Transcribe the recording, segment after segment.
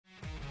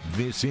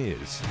This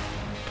is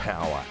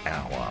Power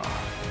Hour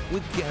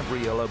with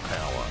Gabriella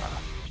Power.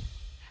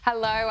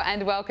 Hello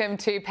and welcome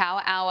to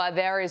Power Hour.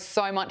 There is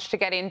so much to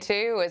get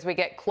into as we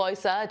get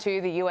closer to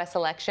the US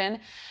election.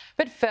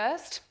 But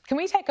first, can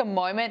we take a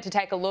moment to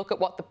take a look at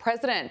what the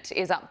president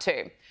is up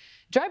to?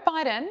 Joe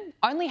Biden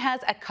only has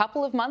a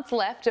couple of months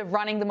left of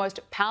running the most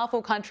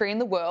powerful country in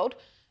the world.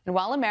 And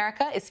while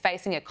America is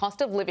facing a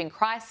cost of living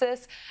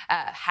crisis,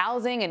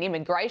 housing and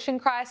immigration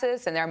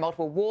crisis, and there are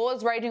multiple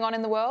wars raging on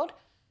in the world,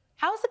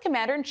 how is the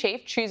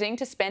Commander-in-Chief choosing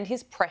to spend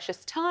his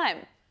precious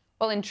time?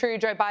 Well, in true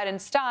Joe Biden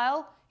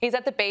style, he's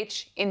at the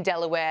beach in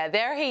Delaware.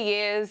 There he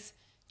is,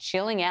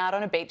 chilling out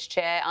on a beach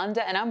chair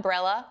under an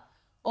umbrella,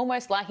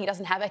 almost like he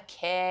doesn't have a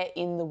care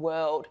in the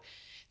world.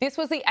 This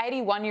was the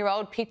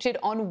 81-year-old pictured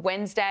on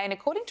Wednesday, and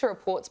according to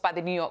reports by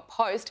the New York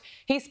Post,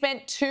 he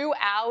spent 2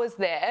 hours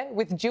there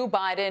with Jill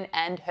Biden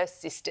and her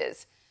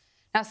sisters.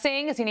 Now,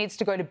 seeing as he needs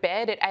to go to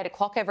bed at 8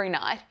 o'clock every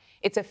night,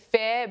 it's a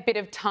fair bit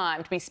of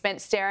time to be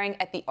spent staring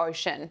at the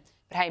ocean.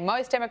 But hey,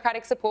 most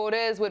Democratic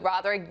supporters would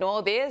rather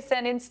ignore this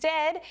and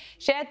instead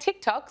share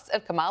TikToks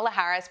of Kamala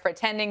Harris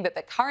pretending that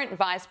the current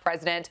vice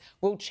president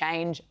will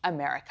change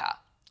America.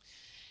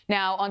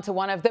 Now, onto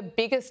one of the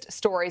biggest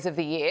stories of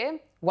the year,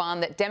 one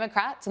that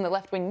Democrats and the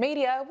left-wing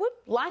media would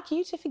like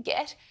you to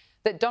forget,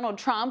 that Donald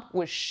Trump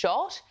was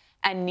shot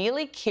and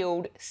nearly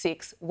killed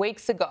 6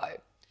 weeks ago.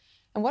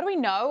 And what do we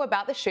know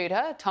about the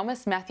shooter,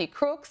 Thomas Matthew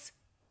Crooks?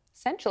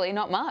 Essentially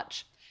not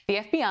much. The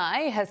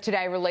FBI has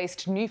today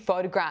released new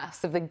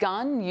photographs of the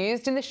gun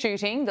used in the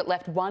shooting that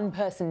left one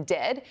person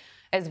dead,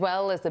 as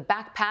well as the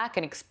backpack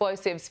and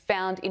explosives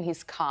found in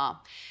his car.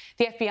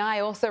 The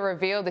FBI also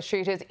revealed the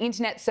shooter's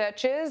internet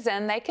searches,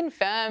 and they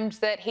confirmed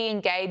that he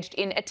engaged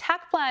in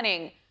attack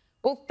planning.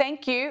 Well,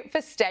 thank you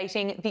for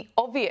stating the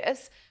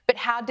obvious, but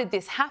how did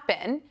this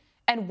happen?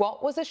 And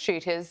what was the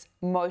shooter's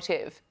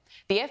motive?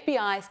 The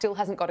FBI still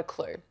hasn't got a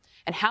clue.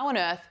 And how on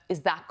earth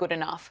is that good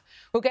enough?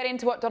 We'll get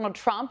into what Donald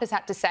Trump has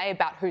had to say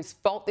about whose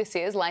fault this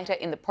is later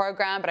in the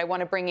program, but I want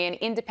to bring in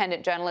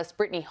independent journalist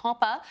Brittany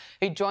Hopper,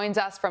 who joins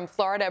us from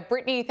Florida.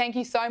 Brittany, thank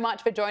you so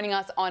much for joining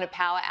us on a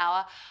Power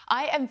Hour.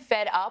 I am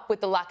fed up with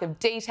the lack of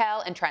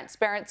detail and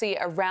transparency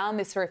around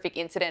this horrific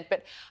incident,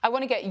 but I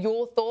want to get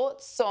your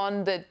thoughts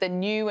on the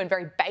new and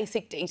very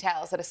basic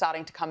details that are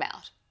starting to come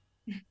out.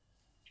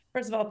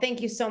 First of all,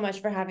 thank you so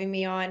much for having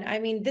me on. I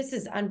mean, this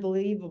is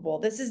unbelievable.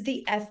 This is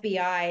the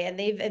FBI, and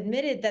they've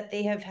admitted that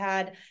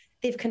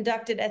they've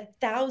conducted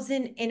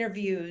 1,000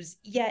 interviews,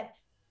 yet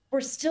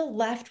we're still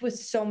left with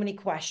so many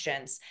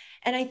questions.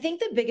 And I think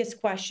the biggest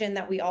question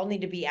that we all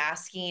need to be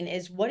asking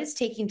is, what is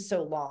taking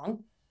so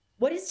long?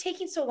 What is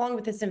taking so long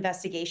with this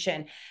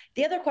investigation?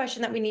 The other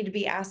question that we need to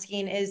be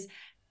asking is,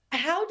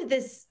 how did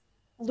this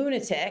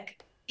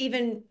lunatic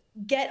even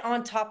get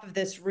on top of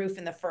this roof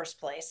in the first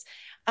place?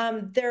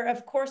 There,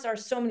 of course, are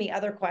so many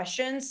other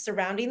questions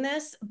surrounding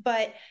this,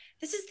 but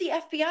this is the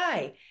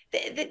FBI.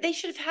 They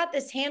should have had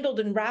this handled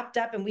and wrapped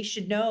up, and we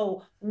should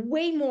know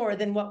way more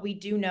than what we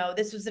do know.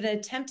 This was an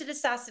attempted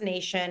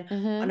assassination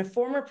on a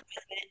former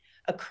president,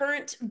 a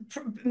current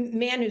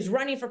man who's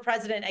running for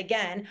president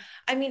again.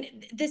 I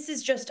mean, this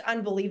is just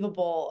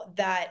unbelievable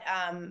that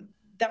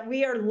that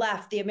we are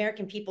left, the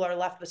American people are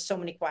left with so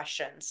many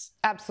questions.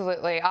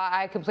 Absolutely.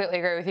 I completely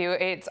agree with you.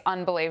 It's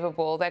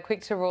unbelievable. They're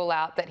quick to rule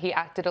out that he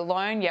acted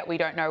alone, yet we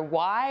don't know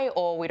why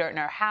or we don't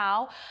know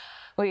how.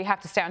 We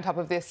have to stay on top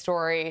of this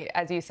story,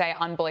 as you say,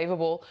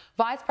 unbelievable.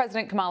 Vice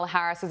President Kamala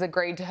Harris has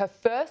agreed to her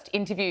first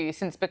interview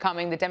since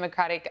becoming the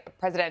Democratic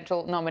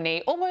presidential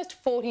nominee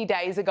almost 40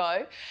 days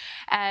ago.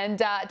 And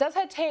does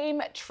her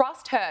team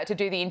trust her to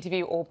do the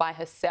interview all by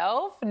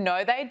herself?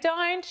 No, they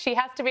don't. She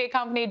has to be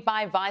accompanied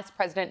by Vice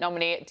President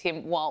nominee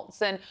Tim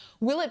Walz. And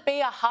will it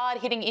be a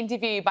hard-hitting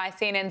interview by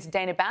CNN's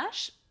Dana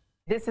Bash?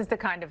 This is the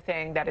kind of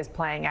thing that is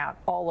playing out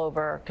all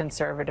over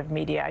conservative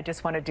media. I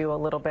just want to do a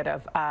little bit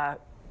of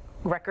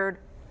record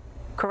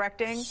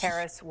correcting.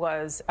 Harris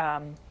was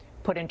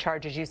put in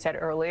charge, as you said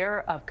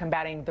earlier, of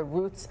combating the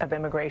roots of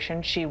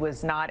immigration. She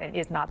was not and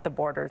is not the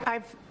border.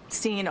 I've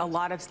seen a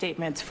lot of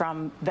statements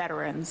from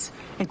veterans,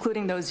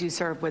 including those you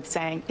served with,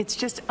 saying it's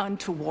just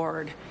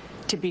untoward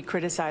to be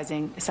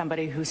criticizing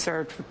somebody who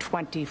served for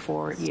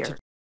 24 years.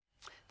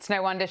 It's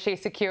no wonder she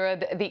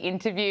secured the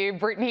interview.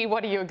 Brittany,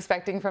 what are you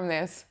expecting from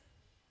this?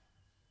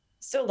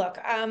 So look,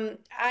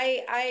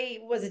 I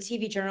was a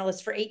TV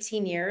journalist for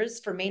 18 years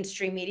for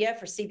mainstream media,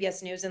 for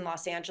CBS News in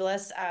Los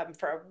Angeles,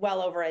 for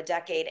well over a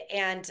decade.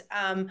 And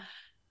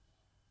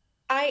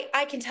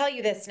I can tell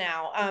you this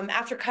now,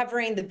 after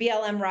covering the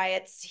BLM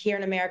riots here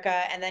in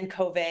America and then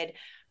COVID,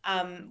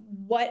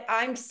 what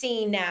I'm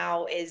seeing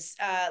now is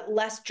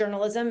less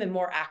journalism and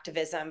more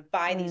activism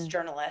by these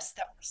journalists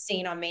that we're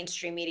seeing on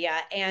mainstream media.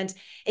 And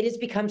it has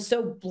become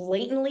so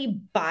blatantly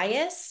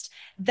biased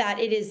that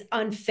it is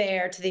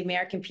unfair to the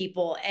American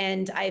people.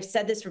 And I've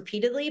said this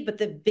repeatedly, but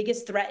the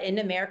biggest threat in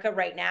America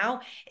right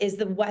now is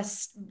the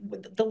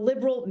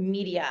liberal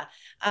media,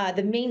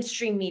 the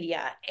mainstream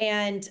media.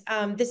 And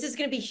this is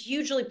going to be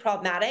hugely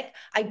problematic.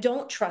 I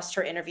don't trust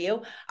her interview.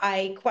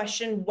 I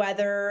question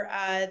whether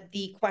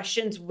the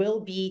questions will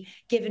be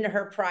given to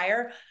her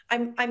prior.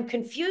 I'm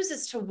confused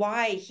as to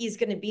why he's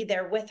going to be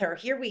there with her.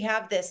 Here we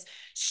have this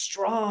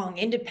strong,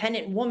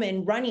 independent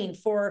woman running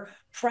for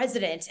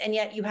president, and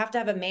yet you have to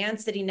have a man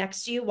sitting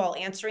next to you while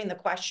answering the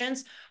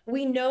questions.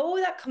 We know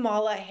that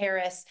Kamala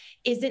Harris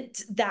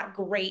isn't that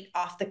great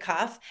off the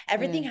cuff.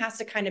 Everything has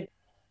to kind of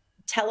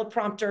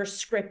teleprompter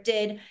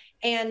scripted.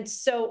 And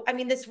so, I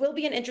mean, this will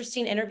be an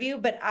interesting interview,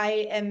 but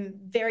I am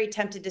very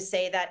tempted to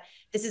say that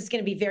this is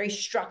going to be very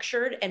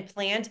structured and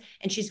planned,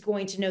 and she's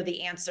going to know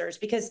the answers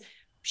because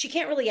she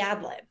can't really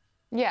ad-lib.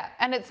 Yeah,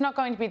 and it's not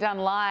going to be done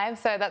live,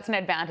 so that's an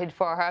advantage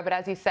for her. But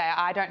as you say,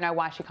 I don't know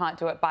why she can't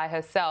do it by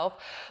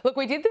herself. Look,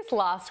 we did this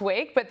last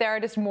week, but there are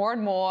just more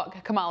and more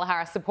Kamala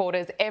Harris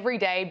supporters every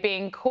day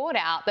being caught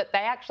out that they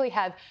actually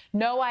have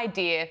no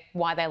idea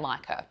why they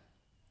like her.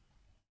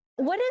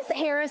 What is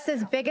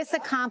Harris's biggest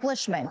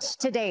accomplishment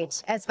to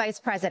date as vice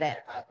president?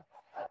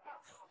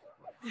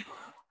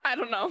 I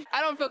don't know. I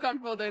don't feel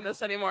comfortable doing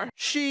this anymore.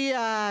 She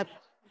was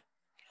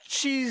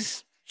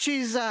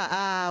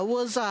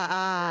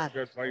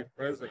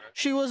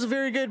a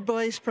very good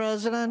vice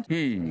president.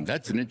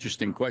 That's an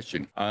interesting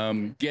question.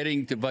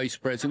 Getting to vice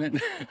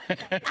president.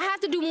 I have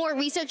to do more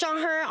research on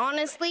her,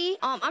 honestly.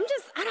 I'm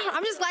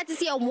just glad to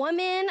see a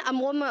woman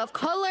of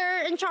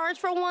color in charge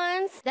for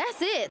once.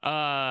 That's it.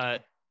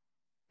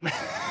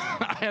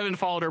 I haven't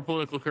followed her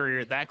political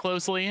career that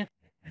closely.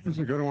 That's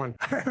a good one.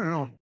 I don't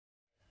know.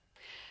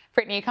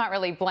 Brittany, you can't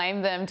really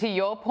blame them. To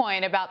your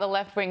point about the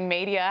left-wing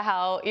media,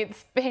 how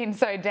it's been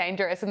so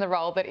dangerous in the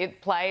role that it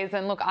plays.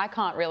 And look, I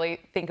can't really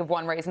think of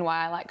one reason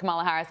why I like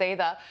Kamala Harris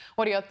either.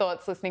 What are your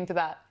thoughts listening to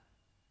that?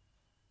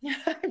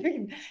 I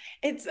mean,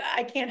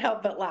 I can't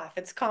help but laugh.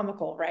 It's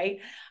comical, right?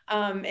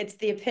 It's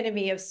the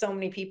epitome of so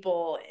many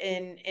people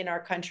in our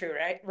country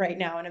right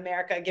now in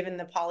America, given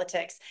the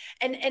politics.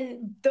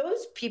 And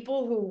those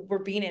people who were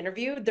being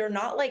interviewed, they're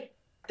not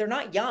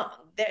young.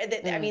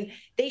 I mean,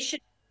 they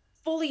should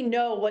fully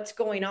know what's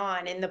going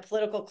on in the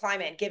political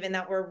climate, given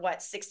that we're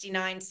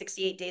 69,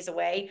 68 days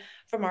away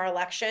from our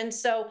election.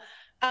 So,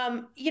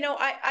 you know,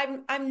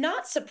 I'm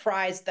not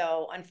surprised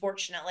though,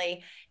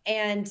 unfortunately.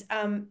 And,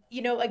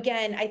 you know,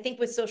 again, I think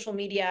with social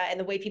media and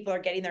the way people are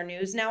getting their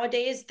news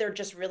nowadays, they're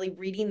just really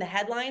reading the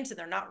headlines and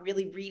they're not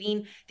really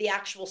reading the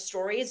actual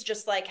stories,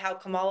 just like how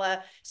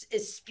Kamala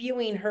is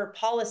spewing her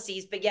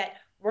policies, but yet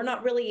we're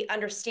not really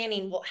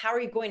understanding, well, how are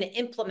you going to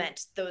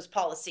implement those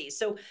policies?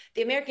 So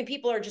the American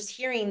people are just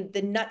hearing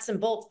the nuts and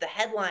bolts, the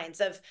headlines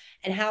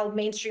and how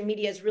mainstream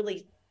media is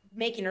really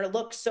making her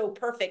look so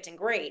perfect and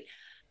great.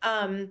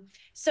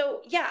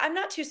 So yeah, I'm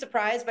not too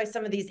surprised by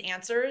some of these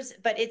answers,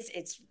 but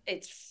it's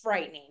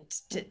frightening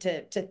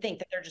to think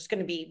that they're just going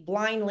to be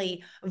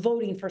blindly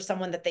voting for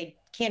someone that they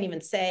can't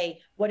even say,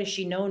 what is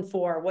she known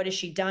for? What has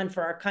she done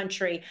for our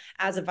country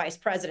as a vice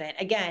president?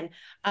 Again,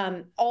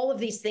 all of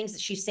these things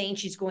that she's saying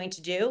she's going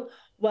to do.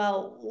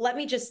 Well, let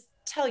me just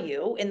tell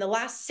you, in the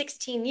last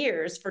 16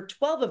 years, for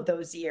 12 of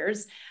those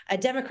years, a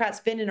Democrat's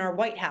been in our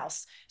White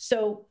House.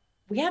 So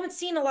we haven't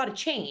seen a lot of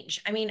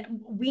change. I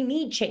mean, we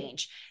need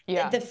change.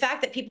 Yeah. The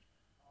fact that people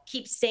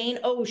keep saying,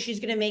 oh, she's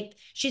going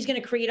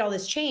to create all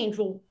this change.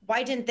 Well,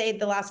 why didn't they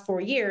the last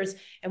 4 years?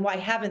 And why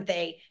haven't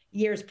they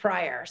years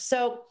prior?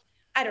 So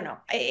I don't know.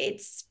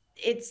 It's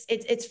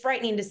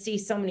frightening to see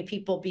so many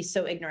people be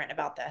so ignorant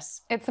about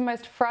this. It's the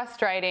most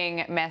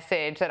frustrating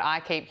message that I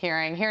keep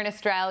hearing here in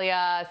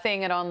Australia,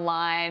 seeing it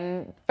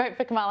online. Vote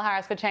for Kamala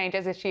Harris for change,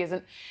 as if she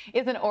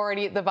isn't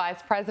already the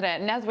vice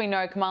president. And as we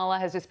know, Kamala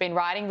has just been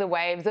riding the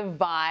waves of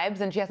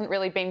vibes and she hasn't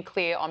really been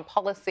clear on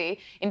policy.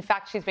 In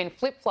fact, she's been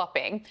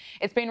flip-flopping.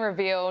 It's been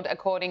revealed,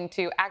 according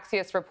to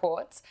Axios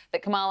reports,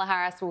 that Kamala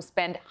Harris will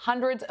spend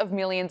hundreds of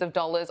millions of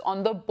dollars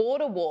on the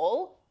border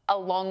wall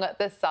along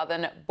the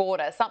southern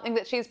border, something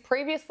that she's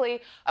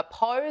previously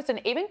opposed and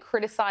even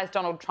criticised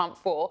Donald Trump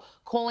for,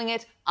 calling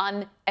it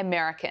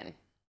un-American.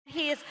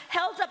 He has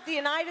held up the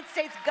United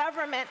States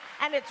government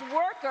and its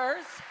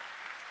workers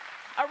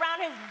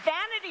around his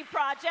vanity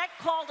project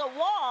called a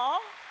wall.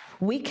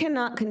 We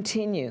cannot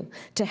continue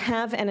to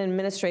have an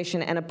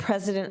administration and a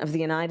president of the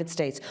United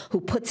States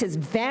who puts his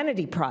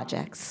vanity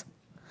projects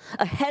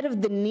ahead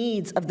of the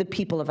needs of the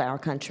people of our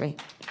country.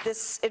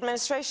 This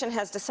administration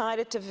has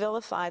decided to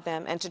vilify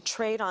them and to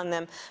trade on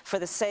them for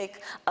the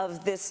sake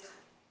of this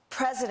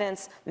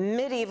president's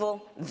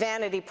medieval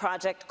vanity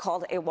project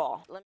called a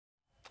wall.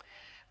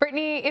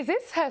 Brittany, is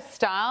this her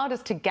style,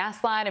 just to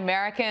gaslight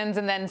Americans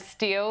and then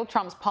steal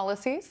Trump's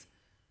policies?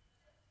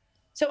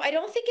 So I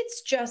don't think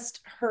it's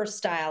just her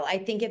style. I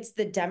think it's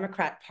the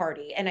Democrat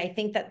Party. And I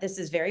think that this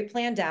is very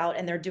planned out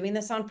and they're doing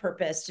this on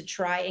purpose to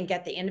try and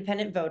get the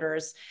independent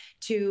voters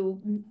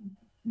to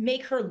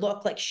make her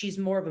look like she's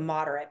more of a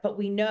moderate, but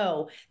we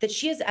know that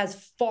she is as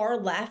far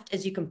left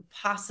as you can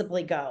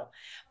possibly go.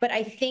 But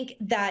I think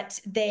that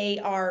they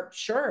are,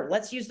 sure,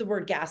 let's use the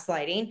word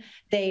gaslighting.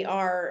 They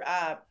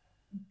are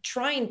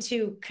trying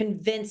to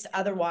convince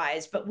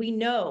otherwise, but we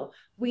know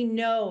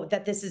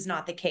that this is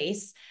not the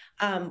case.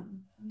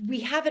 We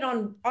have it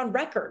on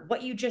record,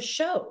 what you just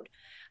showed.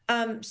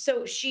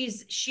 So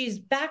she's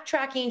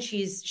backtracking.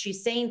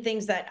 She's saying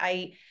things that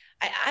I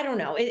don't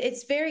know.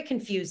 It's very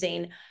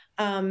confusing.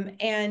 I'm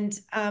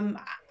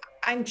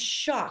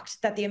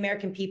shocked that the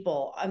American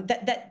people,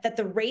 that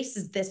the race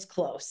is this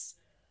close.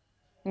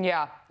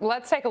 Yeah.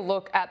 Let's take a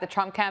look at the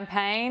Trump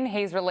campaign.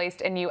 He's released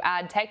a new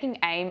ad taking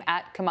aim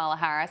at Kamala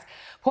Harris,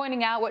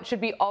 pointing out what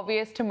should be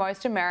obvious to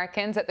most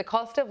Americans, that the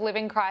cost of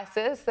living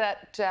crisis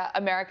that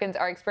Americans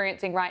are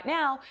experiencing right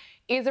now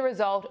is a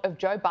result of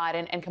Joe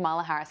Biden and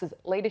Kamala Harris's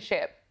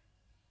leadership.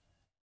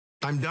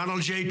 I'm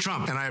Donald J.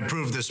 Trump, and I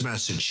approve this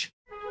message.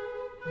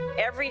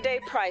 Everyday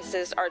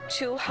prices are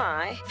too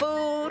high.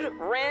 Food,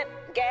 rent,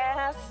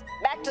 gas,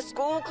 back to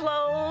school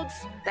clothes.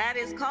 That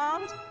is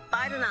called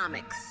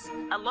Bidenomics.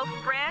 A loaf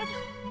of bread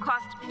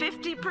costs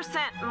 50%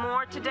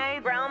 more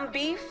today. Ground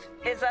beef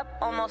is up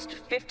almost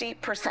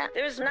 50%.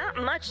 There's not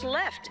much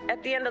left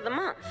at the end of the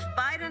month.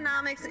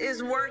 Bidenomics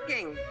is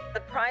working.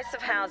 The price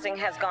of housing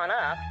has gone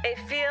up. It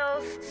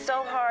feels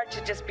so hard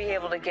to just be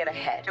able to get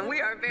ahead. And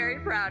we are very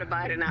proud of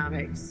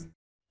Bidenomics.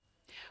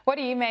 What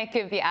do you make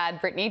of the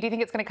ad, Brittany? Do you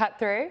think it's going to cut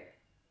through?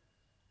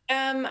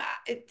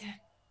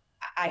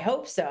 I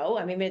hope so.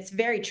 I mean, it's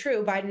very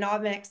true.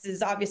 Bidenomics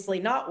is obviously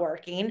not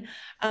working.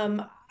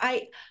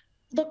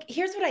 Look,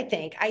 here's what I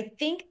think. I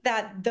think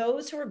that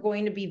those who are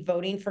going to be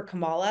voting for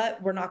Kamala,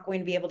 we're not going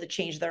to be able to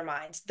change their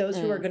minds. Those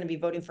who are going to be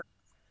voting for,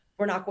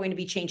 we're not going to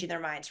be changing their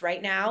minds.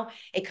 Right now,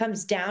 it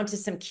comes down to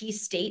some key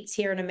states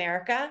here in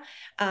America,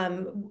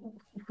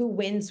 who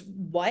wins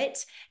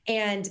what,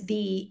 and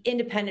the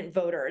independent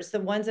voters, the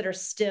ones that are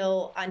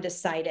still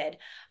undecided.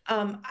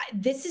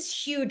 This is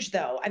huge,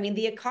 though. I mean,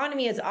 the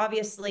economy is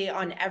obviously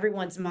on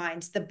everyone's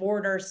minds. The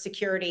border,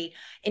 security,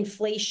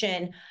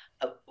 inflation.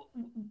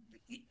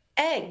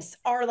 Eggs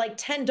are like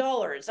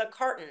 $10 a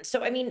carton.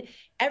 So, I mean,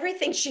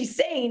 everything she's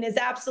saying is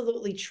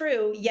absolutely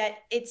true, yet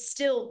it's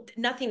still,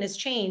 nothing has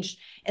changed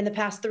in the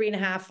past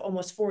 3.5,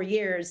 almost 4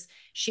 years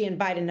she and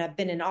Biden have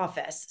been in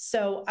office.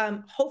 So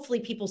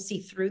hopefully people see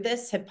through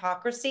this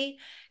hypocrisy,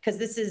 because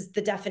this is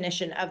the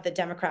definition of the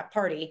Democrat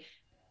Party.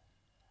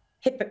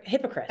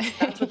 Hypocrites.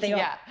 That's what they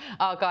yeah.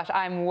 are. Oh, gosh,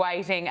 I'm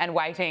waiting and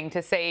waiting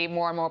to see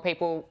more and more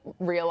people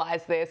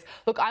realise this.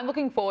 Look, I'm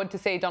looking forward to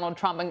see Donald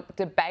Trump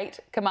debate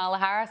Kamala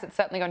Harris. It's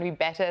certainly going to be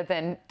better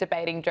than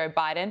debating Joe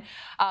Biden.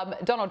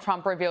 Donald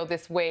Trump revealed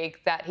this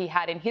week that he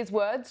had, in his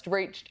words,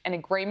 reached an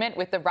agreement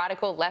with the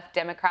radical left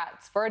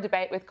Democrats for a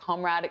debate with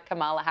comrade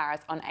Kamala Harris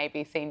on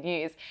ABC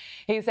News.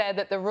 He said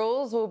that the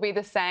rules will be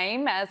the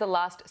same as the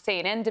last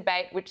CNN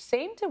debate, which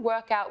seemed to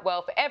work out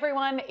well for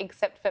everyone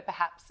except for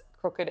perhaps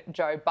crooked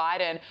Joe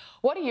Biden.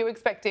 What are you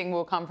expecting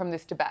will come from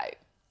this debate?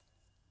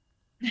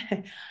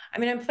 I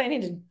mean, I'm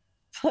planning to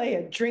play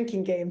a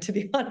drinking game, to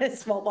be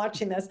honest, while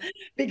watching this,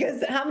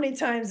 because how many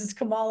times does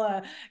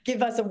Kamala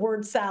give us a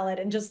word salad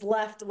and just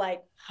left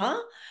like, huh?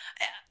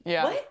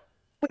 Yeah. What?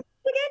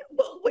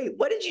 Wait,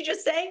 what did you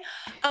just say?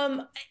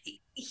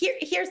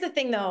 Here's the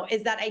thing, though,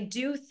 is that I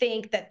do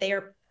think that they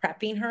are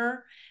prepping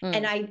her,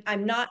 and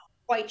I'm not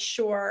quite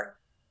sure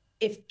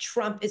if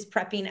Trump is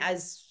prepping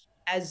as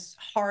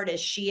hard as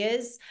she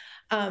is.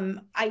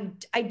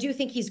 I do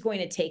think he's going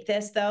to take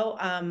this, though.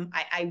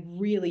 I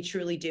really,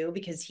 truly do,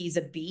 because he's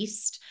a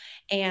beast.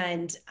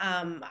 And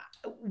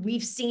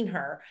we've seen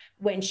her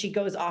when she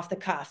goes off the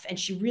cuff, and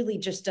she really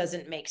just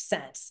doesn't make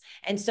sense.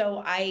 And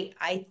so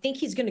I think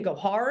he's going to go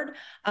hard.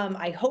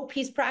 I hope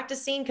he's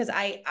practicing, because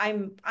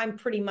I'm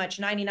pretty much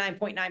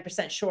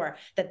 99.9% sure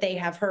that they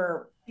have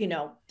her, you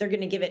know, they're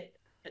going to give it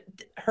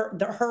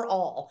her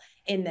all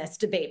in this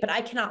debate, but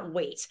I cannot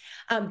wait.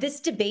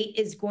 This debate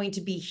is going to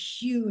be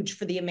huge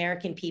for the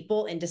American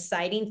people in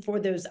deciding for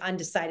those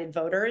undecided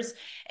voters.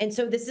 And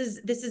so this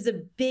is a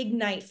big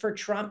night for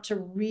Trump to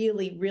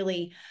really,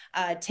 really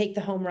take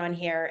the home run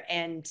here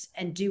and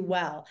do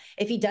well.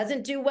 If he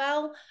doesn't do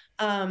well,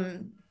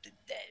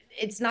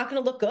 it's not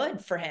going to look good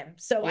for him.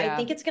 So I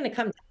think it's going to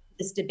come down to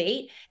this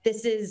debate.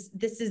 This is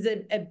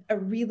a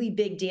really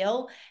big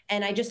deal,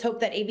 and I just hope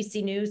that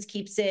ABC News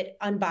keeps it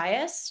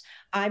unbiased.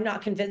 I'm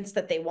not convinced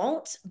that they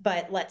won't,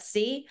 but let's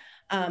see.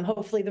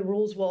 Hopefully the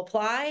rules will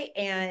apply,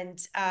 and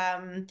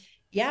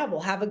yeah,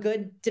 we'll have a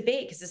good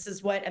debate, because this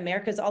is what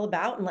America is all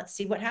about, and let's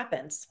see what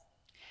happens.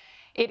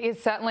 It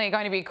is certainly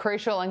going to be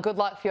crucial, and good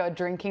luck for your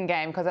drinking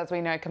game, because as we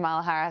know,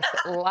 Kamala Harris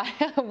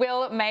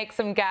will make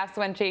some gaffes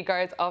when she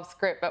goes off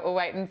script, but we'll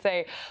wait and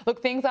see.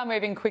 Look, things are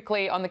moving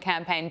quickly on the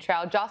campaign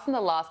trail. Just in the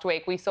last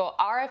week, we saw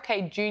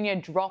RFK Jr.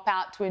 drop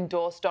out to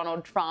endorse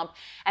Donald Trump,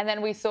 and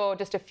then we saw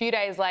just a few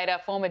days later,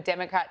 former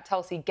Democrat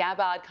Tulsi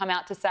Gabbard come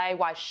out to say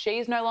why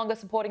she's no longer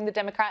supporting the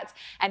Democrats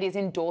and is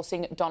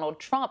endorsing Donald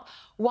Trump.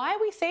 Why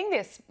are we seeing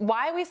this?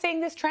 Why are we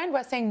seeing this trend?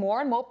 We're seeing more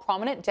and more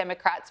prominent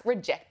Democrats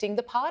rejecting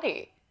the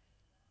party.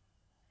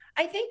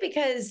 I think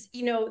because,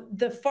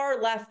 the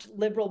far left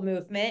liberal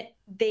movement,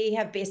 they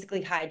have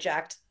basically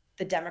hijacked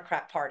the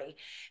Democrat Party.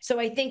 So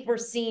I think we're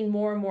seeing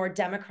more and more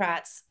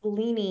Democrats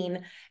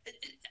leaning.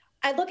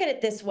 I look at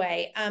it this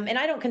way, and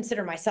I don't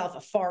consider myself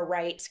a far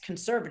right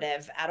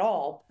conservative at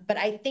all, but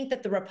I think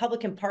that the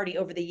Republican Party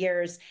over the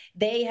years,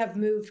 they have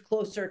moved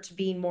closer to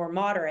being more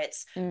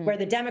moderates, where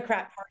the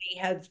Democrat Party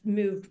has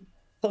moved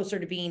closer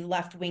to being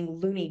left-wing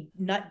loony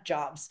nut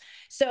jobs.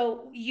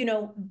 So,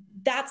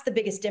 that's the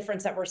biggest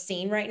difference that we're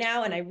seeing right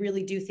now. And I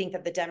really do think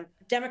that the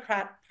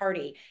Democrat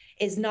Party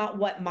is not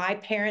what my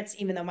parents,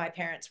 even though my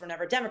parents were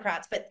never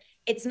Democrats, but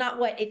it's not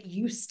what it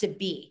used to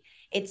be.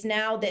 It's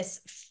now this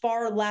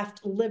far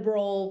left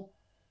liberal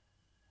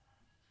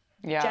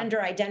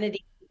gender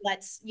identity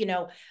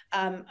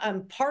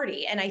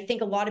party. And I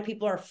think a lot of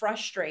people are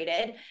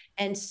frustrated.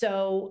 And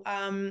so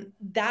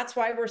that's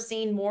why we're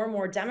seeing more and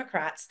more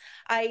Democrats.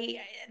 I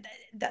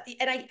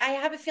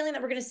have a feeling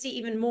that we're going to see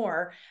even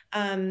more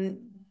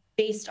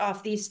based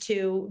off these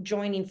two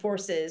joining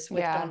forces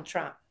with Donald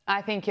Trump.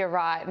 I think you're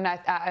right,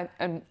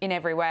 and in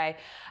every way.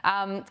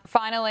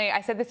 Finally, I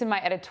said this in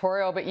my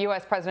editorial, but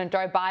US President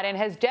Joe Biden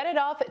has jetted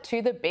off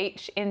to the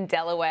beach in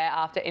Delaware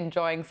after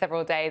enjoying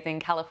several days in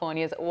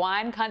California's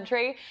wine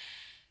country.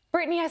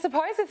 Brittany, I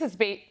suppose this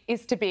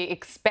is to be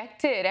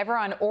expected.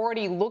 Everyone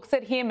already looks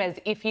at him as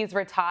if he's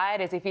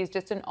retired, as if he's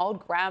just an old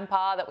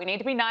grandpa that we need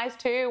to be nice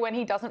to when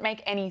he doesn't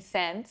make any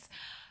sense.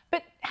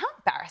 But how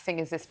embarrassing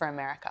is this for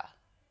America?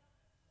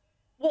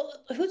 Well,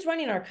 who's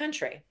running our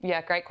country?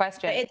 Yeah, great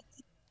question. It's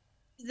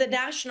the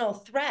national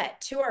threat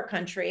to our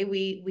country.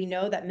 We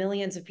know that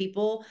millions of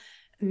people,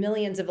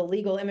 millions of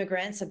illegal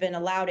immigrants have been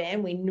allowed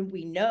in.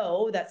 We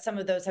know that some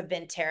of those have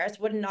been terrorists.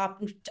 What an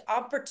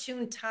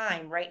opportune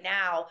time right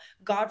now,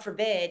 God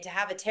forbid, to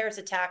have a terrorist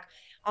attack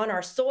on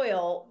our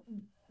soil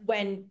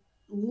when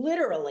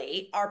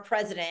literally our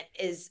president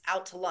is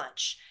out to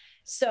lunch.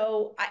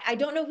 So I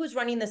don't know who's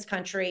running this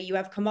country. You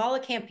have Kamala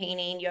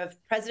campaigning, you have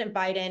President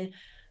Biden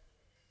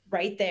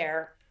right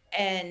there,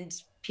 and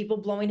people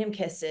blowing him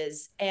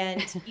kisses. And,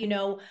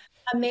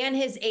 a man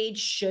his age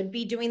should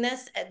be doing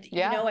this. At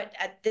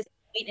this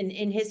point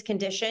in his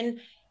condition,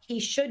 he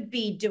should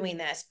be doing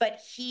this. But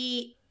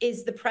he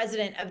is the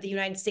president of the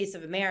United States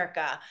of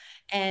America.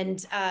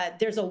 And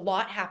there's a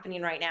lot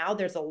happening right now.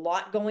 There's a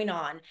lot going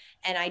on.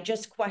 And I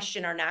just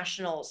question our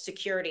national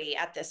security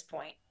at this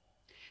point.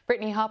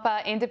 Brittany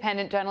Hopper,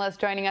 independent journalist,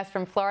 joining us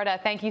from Florida.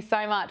 Thank you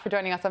so much for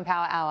joining us on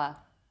Power Hour.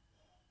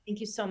 Thank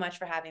you so much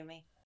for having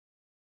me.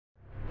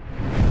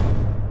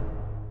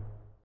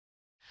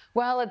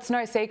 Well, it's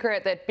no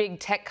secret that big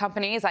tech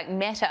companies like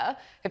Meta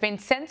have been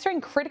censoring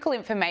critical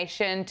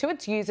information to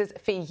its users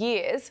for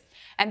years.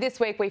 And this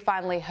week we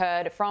finally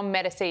heard from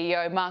Meta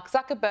CEO Mark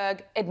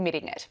Zuckerberg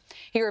admitting it.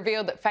 He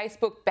revealed that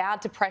Facebook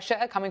bowed to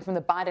pressure coming from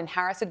the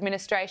Biden-Harris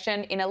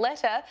administration. In a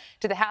letter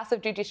to the House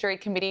of Judiciary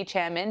Committee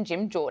Chairman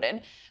Jim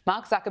Jordan,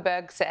 Mark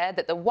Zuckerberg said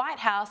that the White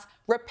House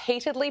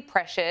repeatedly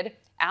pressured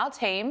our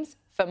teams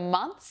for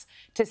months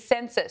to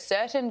censor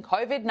certain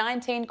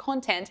COVID-19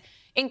 content,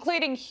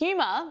 including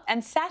humour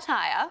and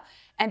satire,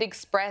 and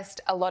expressed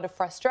a lot of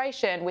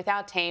frustration with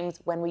our teams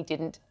when we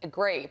didn't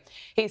agree.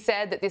 He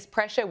said that this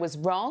pressure was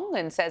wrong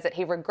and says that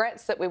he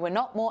regrets that we were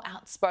not more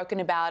outspoken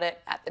about it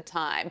at the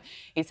time.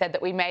 He said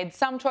that we made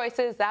some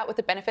choices that, with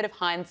the benefit of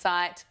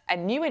hindsight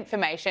and new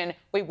information,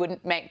 we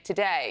wouldn't make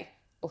today.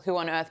 Well, who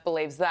on earth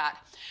believes that?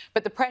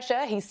 But the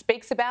pressure he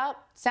speaks about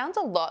sounds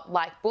a lot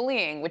like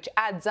bullying, which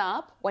adds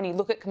up when you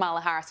look at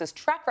Kamala Harris's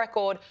track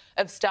record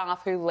of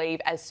staff who leave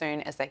as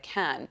soon as they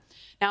can.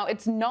 Now,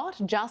 it's not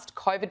just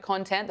COVID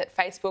content that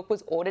Facebook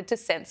was ordered to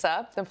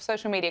censor. The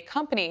social media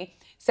company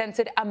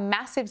censored a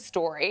massive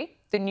story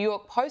the New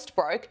York Post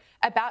broke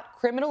about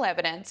criminal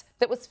evidence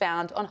that was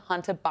found on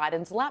Hunter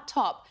Biden's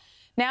laptop.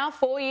 Now,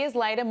 4 years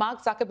later,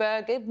 Mark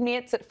Zuckerberg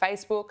admits that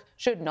Facebook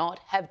should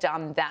not have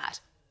done that.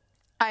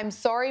 I'm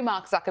sorry,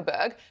 Mark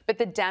Zuckerberg, but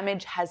the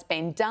damage has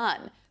been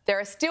done. There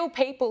are still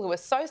people who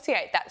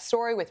associate that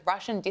story with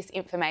Russian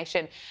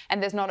disinformation, and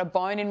there's not a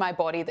bone in my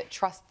body that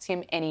trusts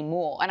him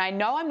anymore. And I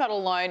know I'm not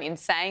alone in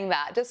saying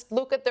that. Just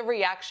look at the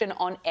reaction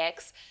on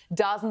X.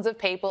 Dozens of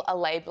people are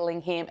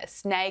labelling him a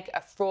snake, a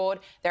fraud.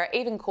 There are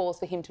even calls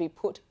for him to be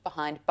put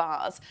behind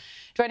bars.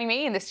 Joining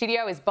me in the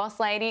studio is boss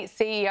lady,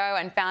 CEO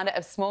and founder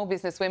of Small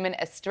Business Women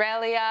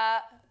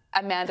Australia,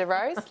 Amanda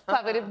Rose.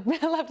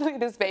 Lovely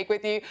to speak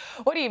with you.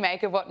 What do you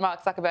make of what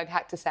Mark Zuckerberg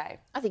had to say?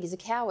 I think he's a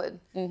coward.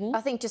 I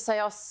think to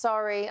say, oh,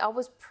 sorry, I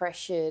was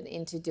pressured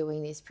into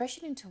doing this.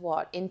 Pressured into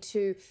what?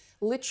 Into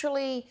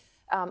literally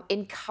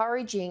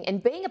encouraging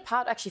and being a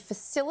part, actually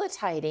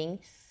facilitating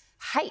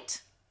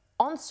hate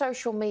on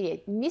social media,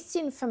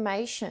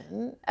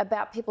 misinformation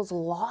about people's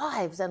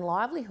lives and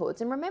livelihoods.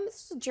 And remember,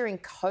 this was during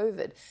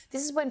COVID.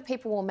 This is when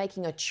people were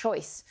making a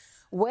choice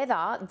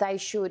whether they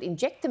should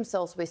inject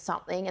themselves with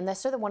something, and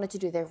so they wanted to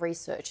do their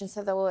research. And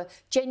so they were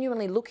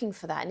genuinely looking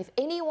for that. And if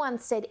anyone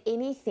said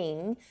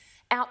anything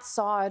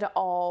outside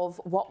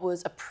of what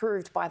was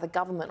approved by the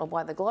government or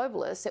by the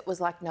globalists, it was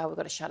like, no, we've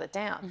got to shut it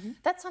down.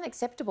 That's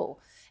unacceptable.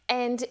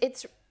 And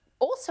it's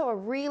also a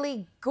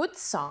really good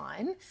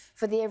sign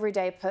for the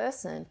everyday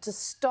person to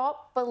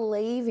stop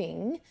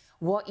believing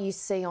what you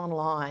see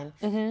online.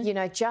 You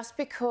know, just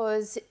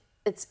because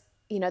it's,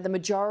 you know, the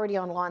majority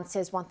online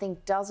says one thing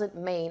doesn't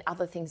mean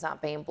other things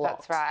aren't being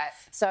blocked. That's right.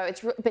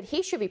 So but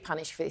he should be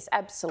punished for this,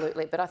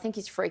 absolutely. But I think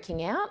he's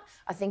freaking out.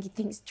 I think he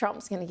thinks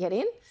Trump's going to get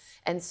in.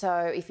 And so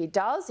if he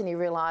does and he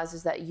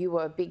realises that you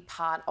were a big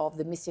part of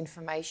the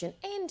misinformation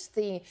and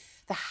the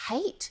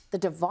hate, the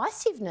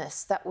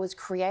divisiveness that was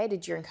created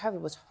during COVID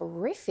was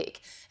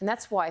horrific. And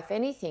that's why, if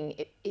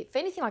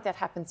anything like that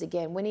happens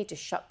again, we need to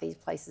shut these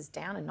places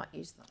down and not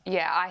use them.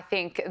 Yeah, I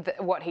think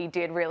what he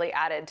did really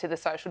added to the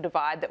social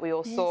divide that we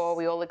all saw,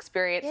 we all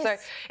experienced. So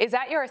is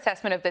that your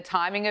assessment of the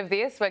timing of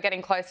this? We're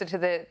getting closer to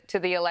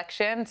the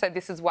election, so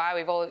this is why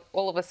we've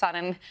all of a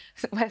sudden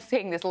we're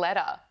seeing this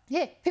letter.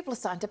 Yeah, people are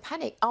starting to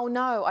panic. Oh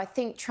no, I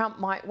think Trump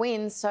might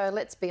win, so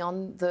let's be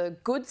on the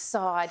good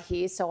side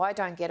here so I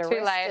don't get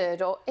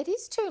arrested. Or it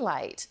is too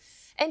late.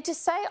 And to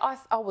say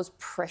I was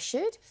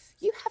pressured,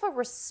 you have a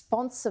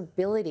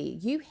responsibility.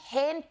 You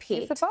handpicked.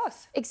 He's the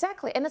boss.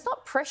 Exactly. And it's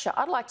not pressure.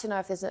 I'd like to know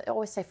if there's I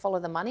always say follow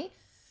the money.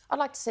 I'd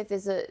like to see if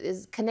there's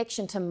a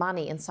connection to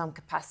money in some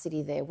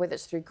capacity there, whether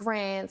it's through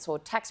grants or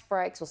tax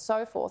breaks or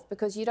so forth,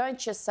 because you don't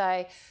just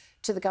say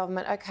to the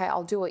government, OK,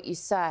 I'll do what you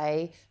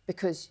say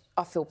because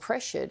I feel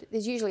pressured.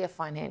 There's usually a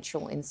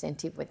financial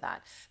incentive with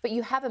that. But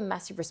you have a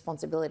massive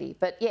responsibility.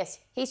 But yes,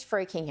 he's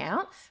freaking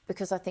out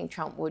because I think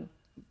Trump would,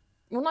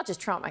 well, not just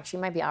Trump, actually,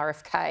 maybe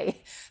RFK,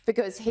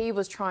 because he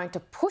was trying to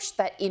push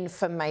that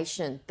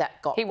information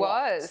that got blocked. He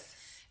was.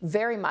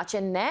 Very much.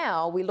 And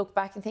now we look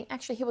back and think,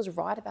 actually, he was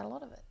right about a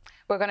lot of it.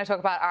 We're going to talk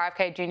about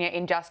RFK Jr.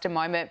 in just a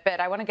moment, but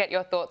I want to get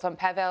your thoughts on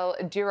Pavel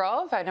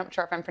Durov. I'm not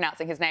sure if I'm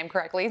pronouncing his name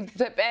correctly,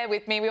 but bear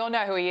with me. We all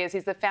know who he is.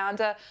 He's the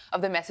founder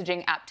of the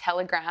messaging app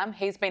Telegram.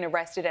 He's been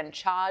arrested and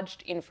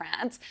charged in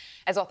France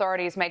as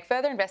authorities make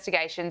further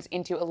investigations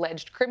into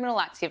alleged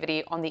criminal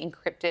activity on the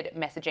encrypted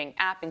messaging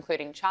app,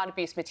 including child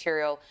abuse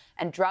material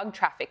and drug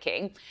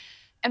trafficking.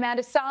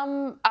 Amanda,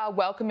 some are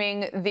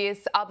welcoming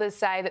this. Others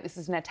say that this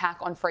is an attack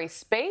on free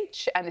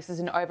speech and this is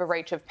an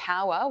overreach of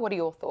power. What are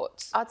your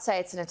thoughts? I'd say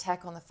it's an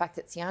attack on the fact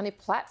that it's the only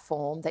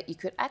platform that you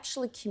could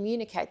actually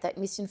communicate that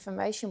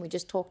misinformation we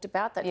just talked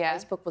about, that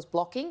Facebook was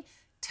blocking.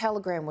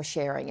 Telegram was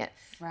sharing it.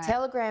 Right.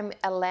 Telegram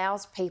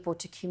allows people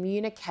to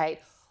communicate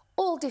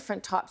all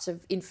different types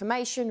of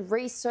information,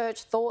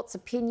 research, thoughts,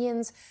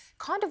 opinions,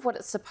 kind of what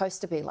it's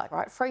supposed to be like,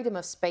 right? Freedom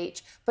of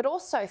speech, but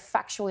also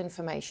factual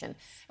information.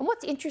 And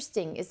what's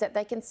interesting is that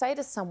they can say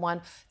to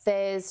someone,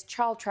 there's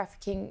child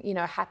trafficking, you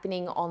know,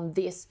 happening on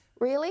this.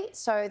 Really?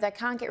 So they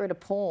can't get rid of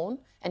porn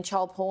and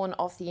child porn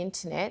off the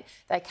internet.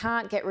 They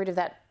can't get rid of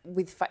that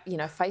with, you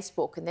know,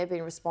 Facebook, and they've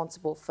been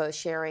responsible for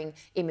sharing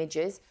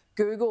images.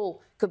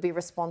 Google could be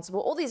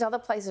responsible. All these other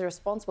places are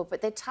responsible,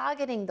 but they're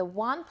targeting the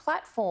one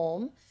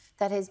platform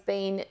that has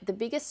been the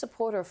biggest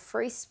supporter of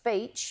free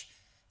speech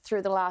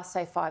through the last,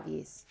 say, 5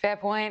 years. Fair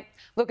point.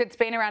 Look, it's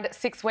been around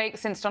 6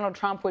 weeks since Donald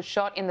Trump was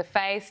shot in the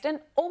face and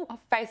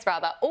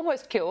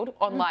almost killed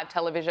on live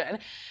television.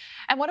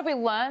 And what have we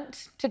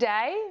learnt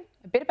today?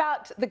 A bit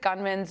about the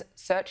gunman's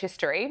search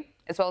history,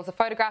 as well as a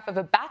photograph of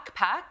a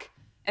backpack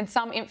and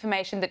some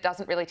information that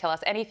doesn't really tell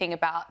us anything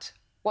about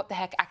what the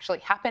heck actually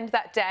happened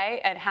that day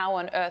and how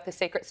on earth the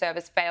Secret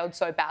Service failed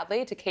so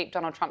badly to keep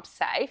Donald Trump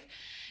safe.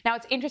 Now,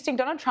 it's interesting,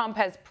 Donald Trump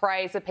has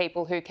praised the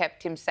people who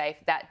kept him safe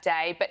that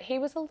day, but he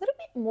was a little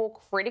bit more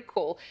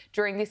critical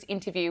during this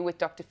interview with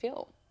Dr.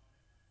 Phil.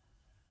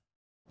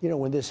 You know,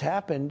 when this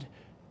happened,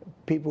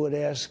 people would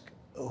ask,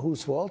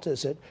 whose fault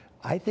is it?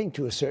 I think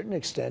to a certain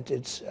extent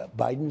it's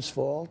Biden's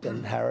fault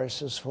and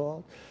Harris's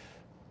fault.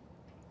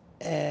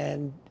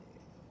 And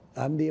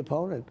I'm the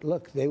opponent.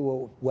 Look, they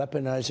were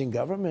weaponizing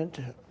government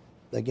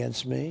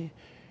against me.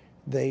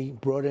 They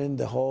brought in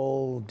the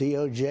whole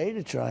DOJ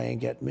to try and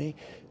get me.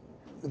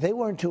 They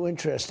weren't too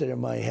interested in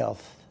my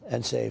health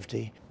and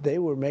safety. They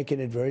were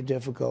making it very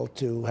difficult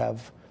to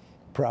have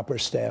proper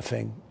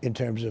staffing in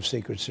terms of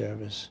Secret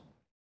Service.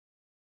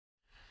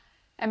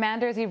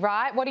 Amanda, is he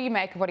right? What do you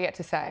make of what he had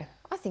to say?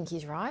 I think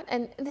he's right.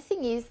 And the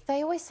thing is,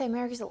 they always say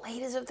America's the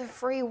leaders of the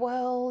free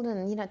world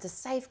and, you know, it's a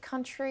safe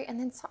country. And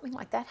then something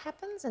like that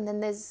happens. And then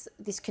there's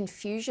this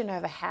confusion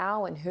over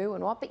how and who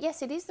and what. But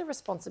yes, it is the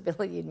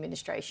responsibility of the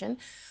administration.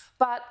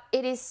 But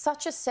it is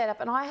such a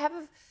setup. And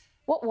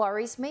what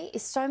worries me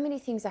is so many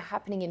things are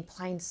happening in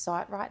plain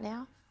sight right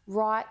now,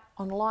 right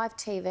on live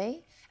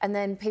TV. And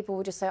then people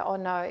will just say, oh,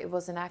 no, it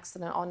was an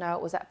accident. Oh, no,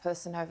 it was that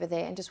person over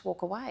there, and just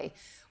walk away.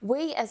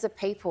 We as a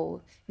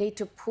people need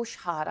to push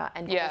harder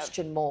and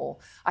question more.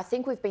 I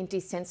think we've been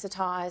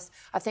desensitised.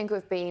 I think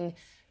we've been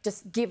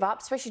just give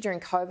up, especially during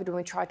COVID when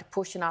we tried to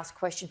push and ask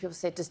questions. People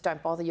said, just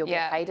don't bother, you'll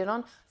get hated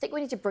on. I think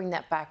we need to bring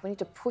that back. We need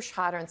to push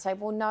harder and say,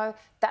 well, no,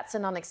 that's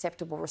an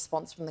unacceptable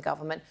response from the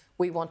government.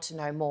 We want to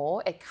know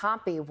more. It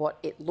can't be what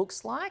it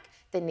looks like.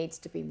 There needs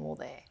to be more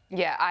there.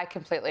 Yeah, I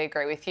completely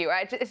agree with you.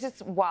 It's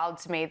just wild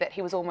to me that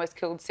he was almost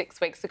killed 6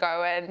 weeks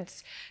ago, and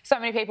so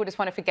many people just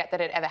want to forget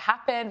that it ever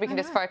happened. We can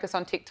just focus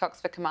on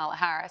TikToks for Kamala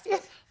Harris.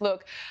 But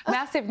look,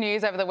 massive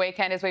news over the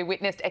weekend as we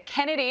witnessed a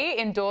Kennedy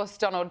endorse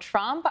Donald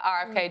Trump.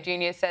 RFK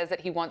Jr. says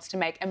that he wants to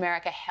make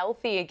America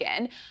healthy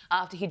again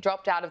after he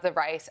dropped out of the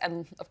race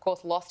and, of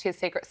course, lost his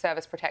Secret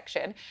Service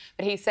protection.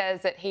 But he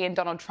says that he and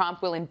Donald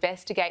Trump will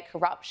investigate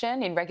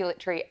corruption in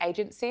regulatory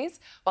agencies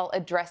while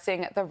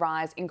addressing the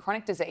rise in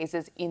chronic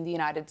diseases in the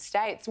United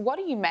States. What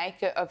do you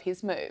make of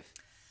his move?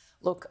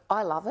 Look,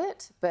 I love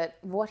it, but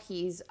what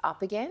he's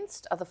up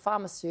against are the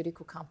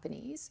pharmaceutical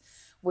companies,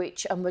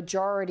 which a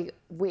majority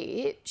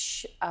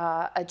which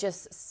are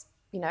just,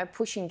 you know,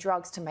 pushing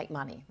drugs to make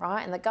money,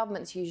 right? And the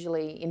government's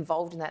usually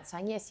involved in that,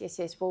 saying, yes, yes,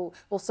 yes, we'll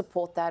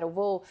support that, or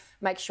we'll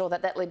make sure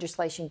that that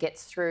legislation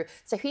gets through.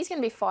 So he's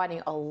going to be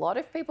fighting a lot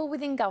of people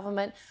within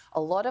government, a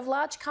lot of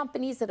large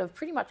companies that have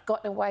pretty much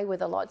gotten away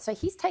with a lot. So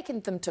he's taken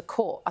them to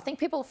court. I think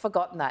people have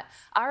forgotten that.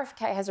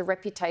 RFK has a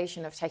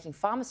reputation of taking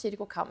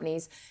pharmaceutical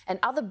companies and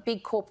other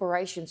big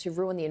corporations who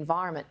ruin the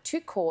environment to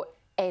court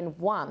and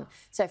won.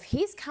 So if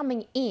he's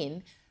coming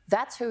in,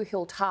 that's who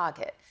he'll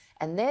target.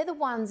 And they're the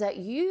ones that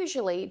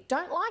usually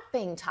don't like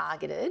being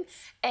targeted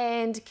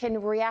and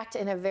can react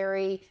in a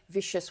very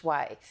vicious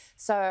way.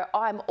 So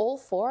I'm all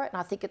for it, and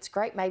I think it's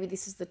great. Maybe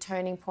this is the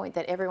turning point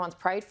that everyone's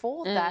prayed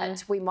for,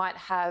 that we might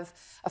have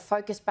a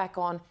focus back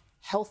on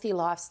healthy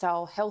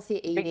lifestyle,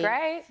 healthy eating,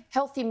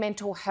 healthy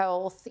mental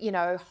health, you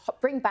know,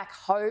 bring back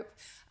hope,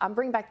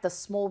 bring back the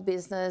small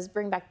business,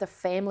 bring back the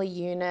family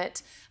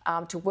unit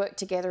to work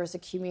together as a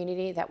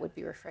community. That would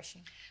be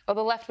refreshing. Well,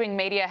 the left-wing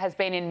media has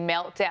been in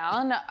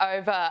meltdown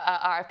over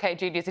RFK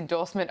Jr.'s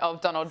endorsement of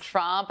Donald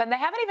Trump, and they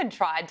haven't even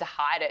tried to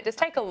hide it. Just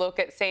take a look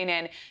at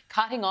CNN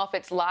cutting off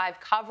its live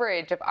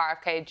coverage of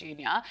RFK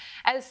Jr.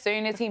 as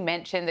soon as he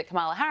mentioned that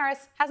Kamala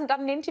Harris hasn't done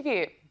an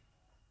interview.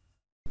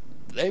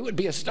 They would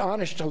be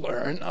astonished to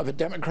learn of a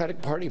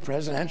Democratic Party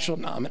presidential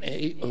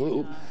nominee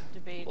who,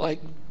 like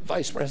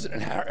Vice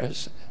President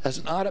Harris,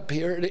 has not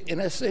appeared in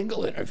a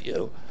single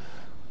interview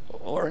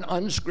or an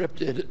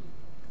unscripted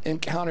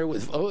encounter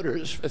with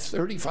voters for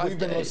 35 days. We've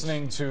been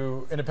listening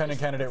to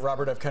independent candidate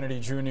Robert F. Kennedy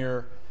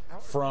Jr.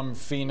 from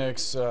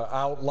Phoenix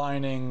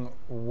outlining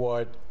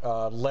what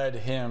led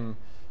him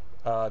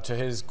to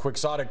his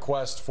quixotic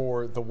quest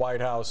for the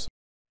White House.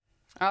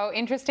 Oh,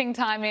 interesting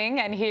timing.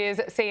 And here's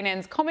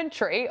CNN's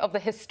commentary of the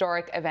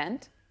historic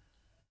event.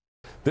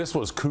 This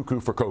was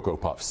cuckoo for Cocoa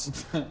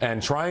Puffs.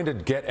 And trying to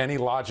get any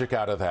logic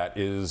out of that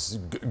is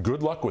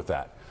good luck with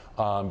that.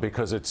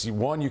 Because it's,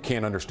 one, you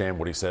can't understand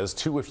what he says.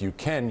 Two, if you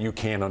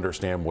can't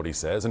understand what he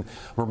says. And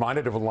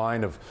reminded of a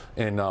line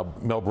in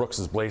Mel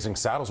Brooks's Blazing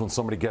Saddles when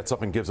somebody gets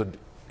up and gives an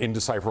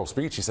indecipherable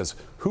speech. He says,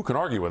 who can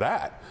argue with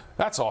that?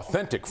 That's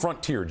authentic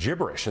frontier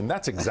gibberish. And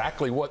that's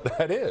exactly what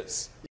that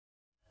is.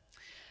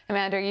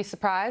 Amanda, are you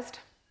surprised?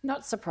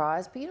 Not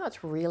surprised, but you know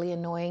what's really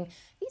annoying?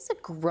 These are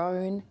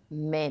grown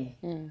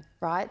men,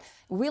 right?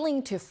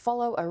 Willing to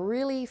follow a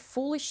really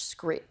foolish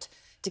script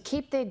to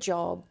keep their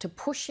job, to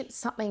push it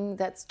something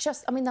that's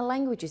just, I mean, the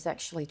language is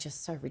actually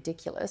just so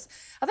ridiculous.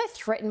 Are they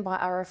threatened by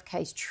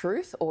RFK's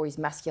truth or his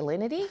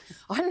masculinity?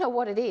 I don't know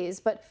what it is,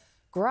 but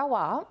grow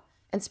up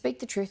and speak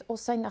the truth or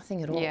say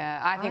nothing at all.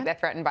 Yeah, I think they're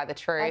threatened by the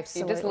truth.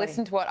 Absolutely. You just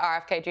listen to what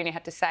RFK Jr.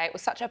 had to say. It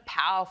was such a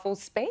powerful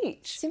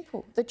speech.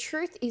 Simple. The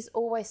truth is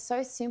always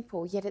so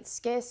simple, yet it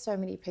scares so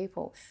many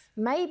people.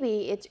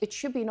 Maybe it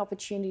should be an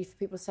opportunity for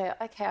people to say,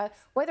 okay,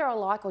 whether I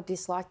like or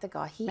dislike the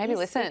guy, maybe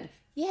listen.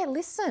 Yeah,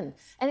 listen.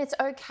 And it's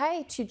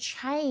okay to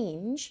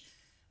change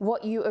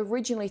what you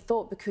originally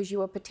thought because you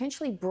were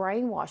potentially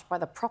brainwashed by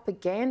the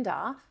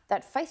propaganda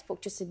that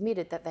Facebook just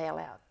admitted that they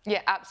allowed.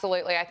 Yeah,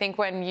 absolutely. I think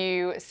when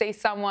you see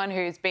someone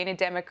who's been a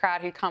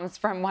Democrat, who comes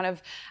from one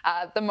of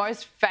the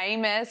most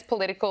famous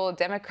political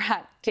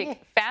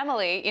Democratic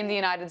family in the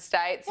United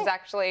States, is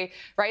actually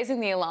raising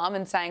the alarm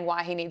and saying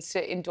why he needs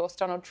to endorse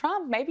Donald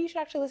Trump, maybe you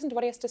should actually listen to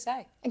what he has to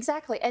say.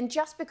 Exactly. And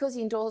just because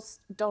he endorsed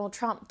Donald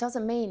Trump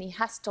doesn't mean he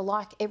has to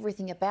like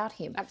everything about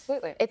him.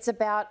 Absolutely. It's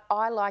about,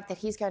 I like that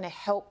he's going to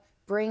help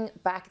bring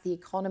back the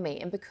economy.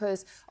 And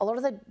because a lot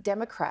of the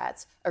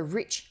Democrats are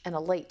rich and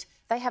elite,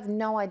 they have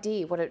no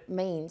idea what it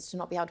means to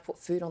not be able to put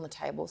food on the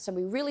table. So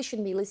we really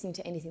shouldn't be listening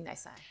to anything they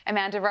say.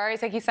 Amanda Rose,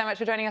 thank you so much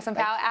for joining us on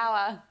Power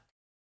Hour.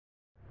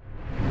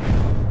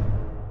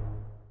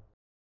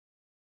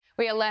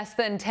 We are less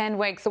than 10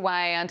 weeks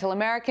away until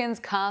Americans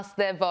cast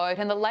their vote,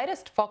 and the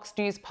latest Fox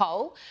News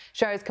poll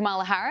shows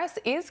Kamala Harris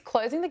is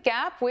closing the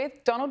gap with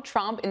Donald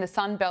Trump in the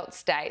Sun Belt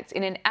states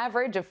in an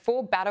average of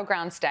 4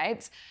 battleground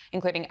states,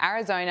 including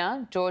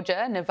Arizona,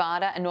 Georgia,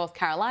 Nevada and North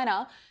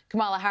Carolina.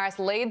 Kamala Harris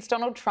leads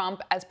Donald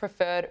Trump as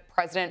preferred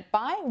president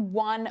by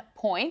 1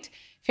 point.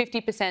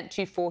 50%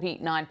 to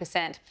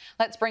 49%.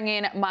 Let's bring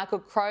in Michael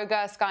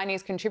Kroger, Sky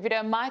News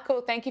contributor.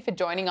 Michael, thank you for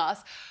joining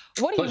us.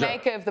 What do you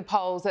make of the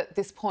polls at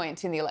this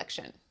point in the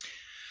election?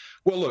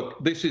 Well,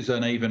 look, this is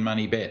an even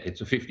money bet.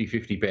 It's a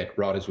 50-50 bet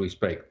right as we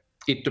speak.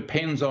 It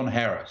depends on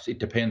Harris. It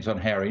depends on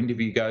how her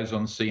interview goes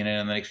on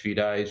CNN in the next few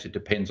days. It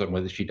depends on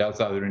whether she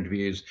does other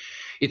interviews.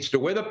 It's to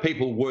whether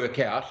people work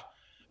out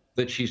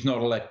that she's not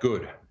all that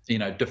good. You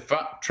know,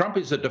 Trump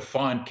is a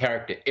defined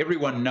character.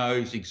 Everyone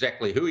knows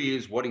exactly who he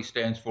is, what he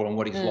stands for, and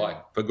what he's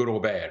like, for good or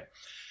bad.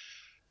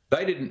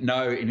 They didn't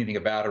know anything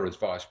about her as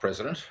vice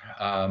president.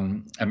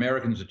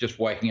 Americans are just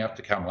waking up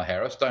to Kamala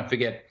Harris. Don't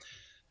forget,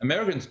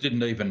 Americans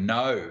didn't even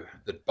know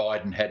that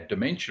Biden had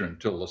dementia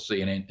until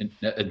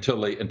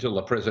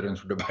the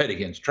presidential debate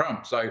against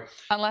Trump. So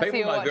unless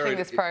you're watching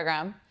this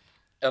program.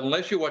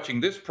 Unless you're watching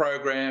this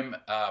program,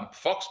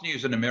 Fox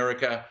News in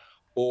America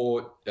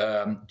or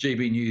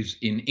GB News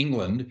in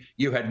England,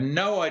 you had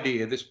no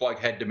idea this bloke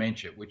had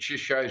dementia, which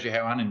just shows you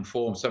how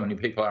uninformed so many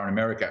people are in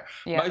America.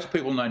 Yeah. Most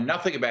people know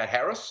nothing about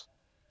Harris.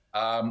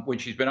 When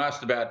she's been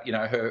asked about, you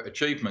know, her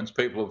achievements,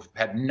 people have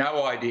had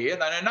no idea.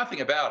 They know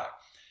nothing about her.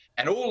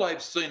 And all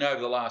they've seen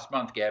over the last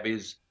month, Gab,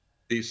 is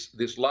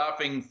this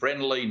laughing,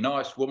 friendly,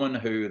 nice woman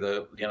who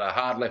the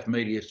hard left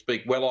media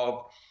speak well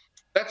of.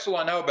 That's all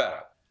I know about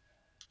her.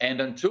 And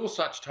until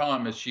such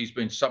time as she's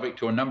been subject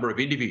to a number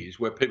of interviews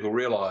where people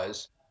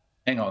realise,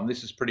 hang on,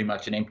 this is pretty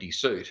much an empty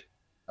suit.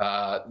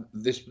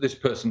 This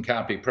person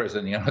can't be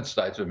president of the United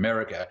States of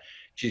America.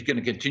 She's going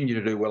to continue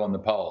to do well in the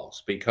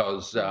polls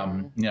because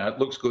it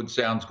looks good,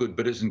 sounds good,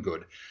 but isn't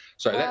good.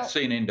 So that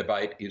CNN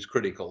debate is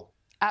critical.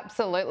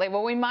 Absolutely.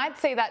 Well, we might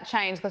see that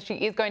change because she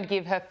is going to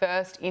give her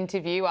first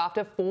interview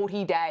after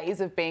 40 days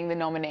of being the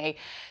nominee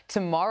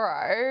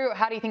tomorrow.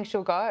 How do you think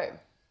she'll go?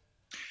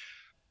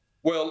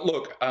 Well,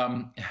 look,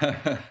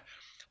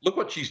 look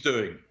what she's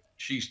doing.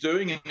 She's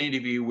doing an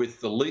interview with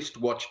the least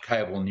watched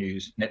cable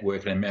news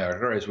network in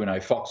America. As we know,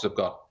 Fox have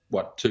got,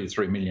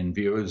 2-3 million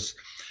viewers.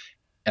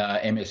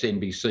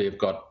 MSNBC have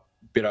got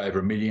a bit over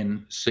 1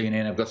 million.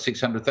 CNN have got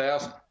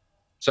 600,000.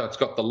 So it's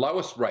got the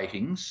lowest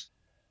ratings.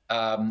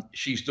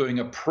 She's doing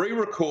a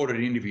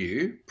pre-recorded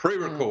interview,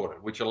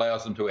 which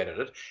allows them to edit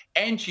it,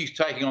 and she's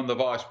taking on the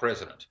vice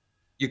president.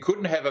 You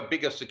couldn't have a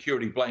bigger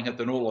security blanket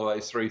than all of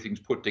those three things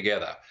put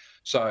together.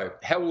 So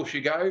how will she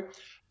go?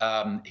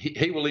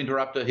 He will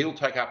interrupt her. He'll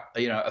take up,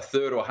 a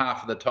third or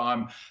half of the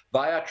time. They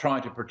are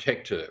trying to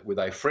protect her with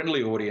a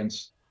friendly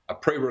audience, a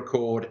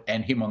pre-record,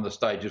 and him on the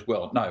stage as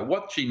well. No,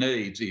 what she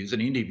needs is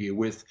an interview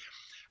with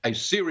a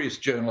serious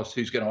journalist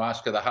who's going to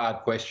ask her the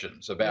hard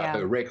questions about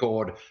her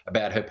record,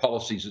 about her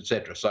policies,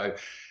 etc. So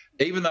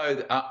even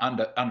though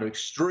under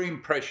extreme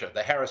pressure,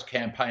 the Harris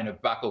campaign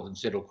have buckled and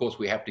said, of course,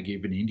 we have to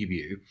give an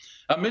interview.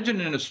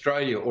 Imagine in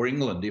Australia or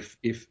England if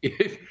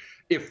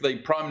the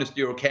Prime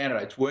Ministerial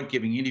candidates weren't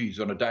giving interviews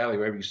on a daily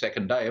or every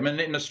second day. I mean,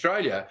 in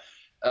Australia,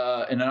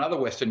 in other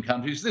Western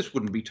countries, this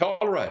wouldn't be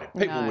tolerated.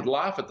 People would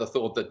laugh at the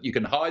thought that you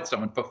can hide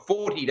someone for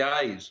 40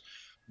 days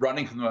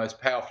running for the most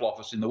powerful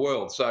office in the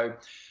world. So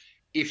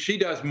if she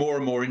does more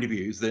and more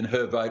interviews, then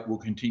her vote will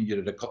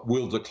continue to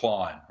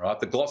decline, right?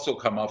 The gloss will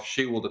come off,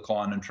 she will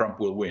decline, and Trump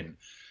will win.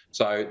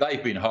 So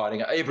they've been hiding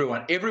it.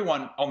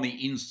 Everyone on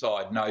the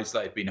inside knows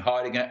they've been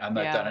hiding it, and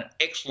they've done an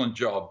excellent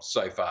job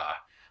so far.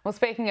 Well,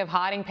 speaking of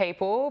hiding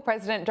people,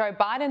 President Joe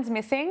Biden's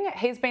missing.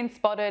 He's been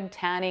spotted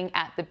tanning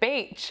at the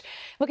beach.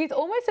 Look, he's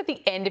almost at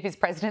the end of his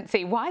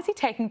presidency. Why is he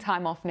taking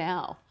time off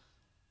now?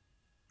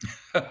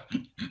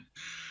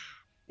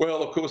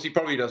 Well, of course, he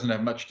probably doesn't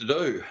have much to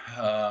do.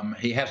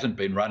 He hasn't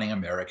been running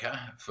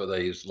America for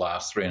these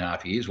last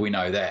 3.5 years. We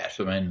know that.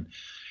 I mean,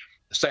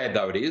 sad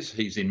though it is,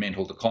 he's in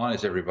mental decline,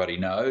 as everybody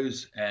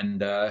knows,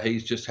 and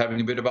he's just having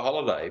a bit of a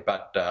holiday.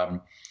 But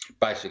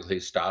basically,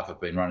 his staff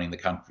have been running the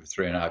country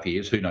for 3.5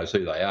 years. Who knows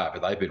who they are,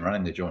 but they've been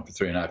running the joint for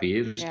 3.5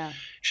 years. Yeah.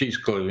 She's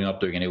clearly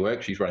not doing any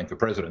work. She's running for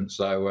president.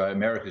 So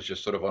America's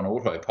just sort of on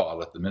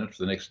autopilot at the minute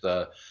for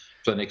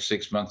the next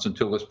 6 months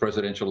until this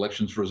presidential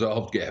election's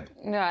resolved, Gab.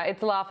 No,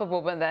 it's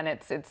laughable, but then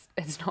it's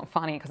not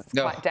funny because it's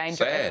quite dangerous.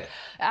 Sad.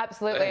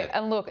 Absolutely. Sad.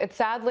 And look,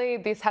 sadly,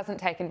 this hasn't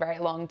taken very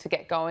long to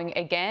get going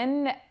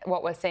again.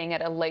 What we're seeing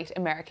at elite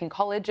American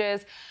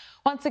colleges,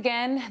 once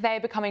again,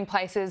 they're becoming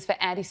places for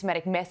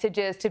anti-Semitic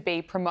messages to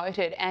be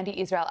promoted.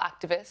 Anti-Israel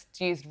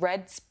activists used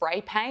red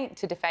spray paint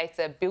to deface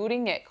a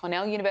building at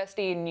Cornell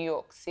University in New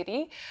York,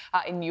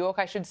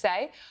 I should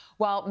say,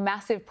 while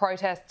massive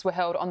protests were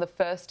held on the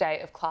first day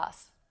of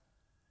class.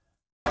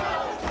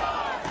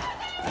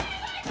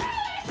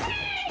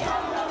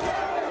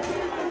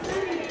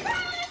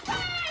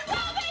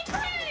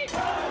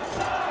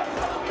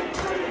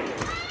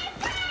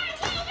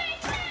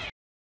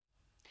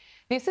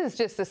 This is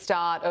just the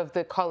start of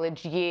the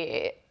college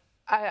year.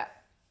 Are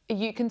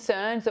you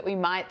concerned that we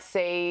might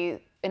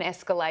see an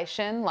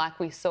escalation like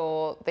we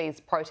saw these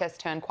protests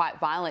turn quite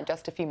violent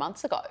just a few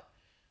months ago?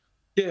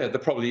 Yeah,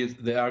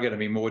 there are going to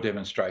be more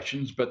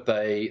demonstrations, but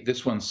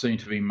this one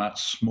seemed to be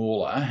much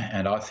smaller,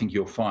 and I think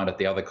you'll find at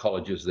the other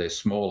colleges they're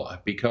smaller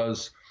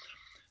because,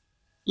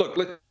 look,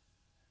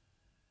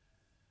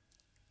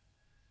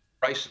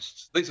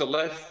 racists. These are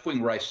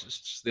left-wing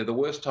racists. They're the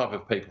worst type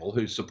of people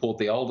who support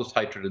the oldest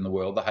hatred in the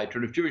world, the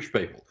hatred of Jewish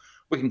people.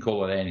 We can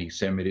call it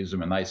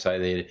anti-Semitism, and they say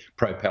they're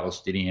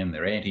pro-Palestinian,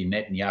 they're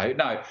anti-Netanyahu.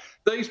 No,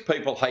 these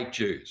people hate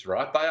Jews,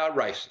 right? They are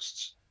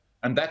racists.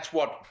 And that's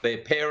what their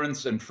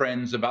parents and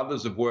friends of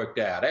others have worked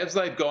out. As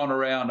they've gone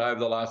around over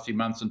the last few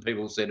months and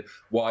people have said,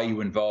 why are you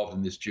involved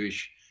in this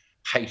Jewish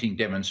hating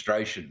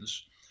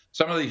demonstrations?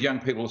 Some of these young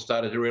people have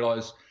started to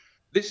realise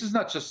this is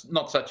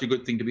not such a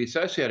good thing to be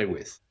associated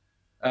with.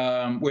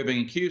 We're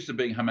being accused of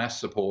being Hamas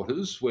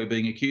supporters. We're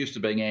being accused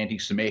of being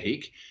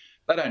anti-Semitic.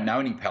 They don't know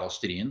any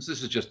Palestinians.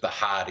 This is just the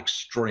hard,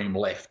 extreme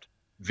left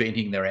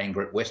venting their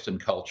anger at Western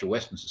culture,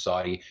 Western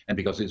society, and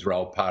because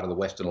Israel is part of the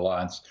Western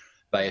alliance,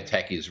 they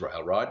attack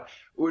Israel, right?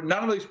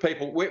 None of these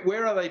people,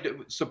 where are they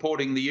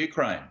supporting the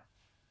Ukraine?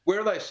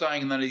 Where are they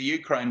saying that the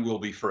Ukraine will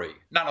be free?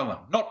 None of them,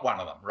 not one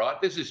of them, right?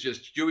 This is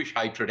just Jewish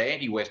hatred,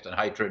 anti-Western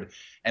hatred.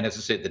 And as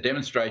I said, the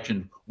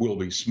demonstration will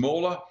be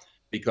smaller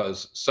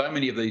because so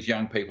many of these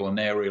young people are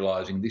now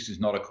realising this is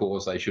not a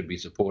cause they should be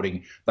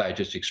supporting. They are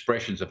just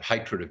expressions of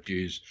hatred of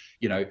Jews,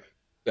 you know,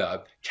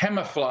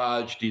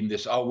 camouflaged in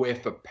this, oh, we're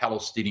for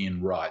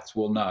Palestinian rights.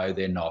 Well, no,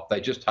 they're not. They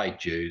just hate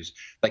Jews.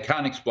 They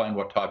can't explain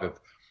what type of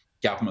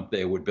government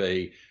there would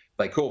be.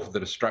 They call for the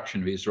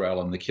destruction of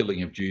Israel and the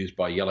killing of Jews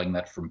by yelling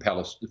that from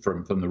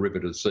the river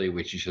to the sea,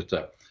 which is just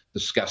a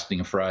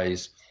disgusting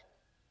phrase.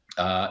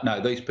 No,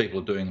 these people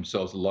are doing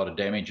themselves a lot of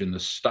damage, and the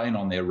stain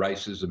on their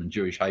racism and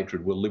Jewish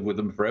hatred will live with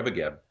them forever,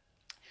 Gab.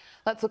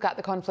 Let's look at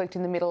the conflict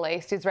in the Middle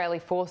East. Israeli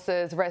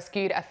forces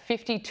rescued a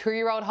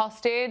 52-year-old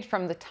hostage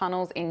from the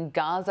tunnels in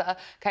Gaza.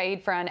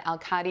 Qaid Farhan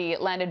al-Qadi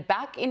landed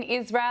back in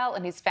Israel,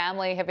 and his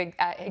family have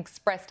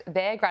expressed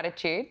their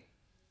gratitude.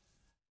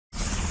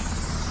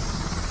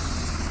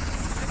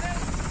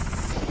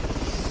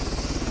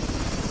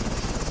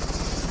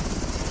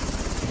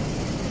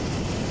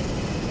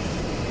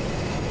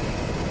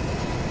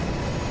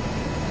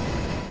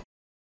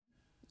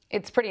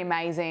 It's pretty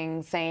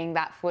amazing seeing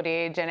that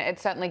footage, and it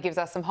certainly gives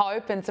us some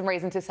hope and some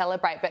reason to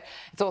celebrate, but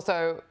it's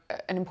also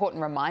an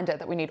important reminder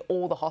that we need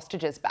all the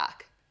hostages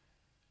back.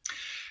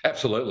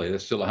 Absolutely.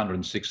 There's still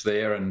 106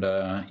 there,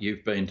 and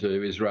you've been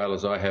to Israel,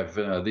 as I have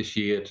this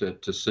year,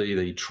 to see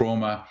the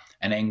trauma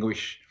and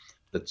anguish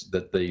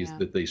that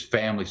these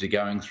families are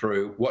going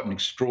through. What an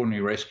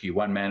extraordinary rescue.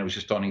 One man was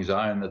just on his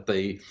own that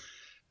the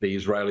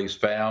Israelis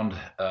found.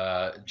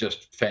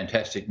 Just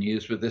fantastic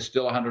news, but there's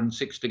still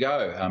 106 to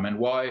go. And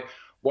why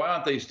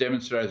aren't these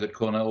demonstrators at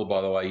Cornell, by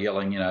the way,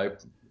 yelling, you know,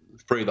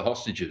 free the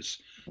hostages?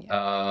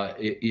 Yeah.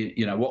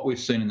 You know, what we've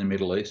seen in the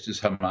Middle East is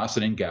Hamas,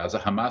 and in Gaza,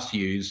 Hamas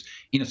use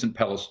innocent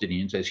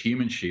Palestinians as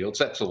human shields.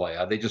 That's all they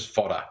are. They're just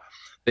fodder.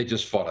 They're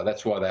just fodder.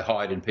 That's why they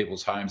hide in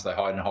people's homes. They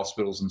hide in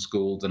hospitals and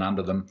schools and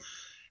under them.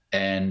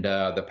 And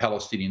the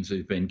Palestinians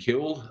who've been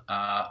killed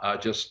are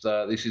just,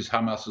 this is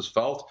Hamas's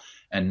fault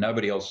and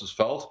nobody else's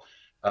fault.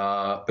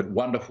 But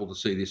wonderful to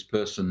see this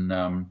person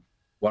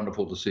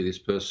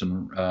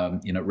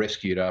you know,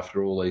 rescued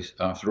after all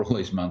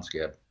these months,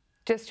 Gab.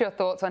 Just your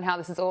thoughts on how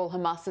this is all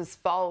Hamas's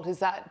fault. Is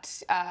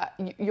that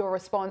your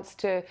response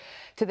to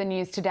the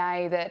news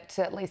today that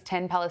at least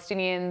 10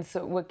 Palestinians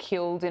were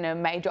killed in a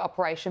major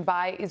operation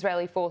by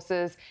Israeli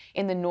forces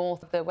in the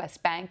north of the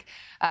West Bank?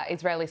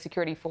 Israeli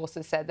security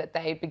forces said that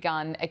they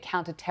begun a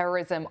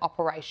counter-terrorism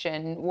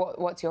operation.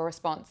 What's your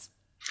response?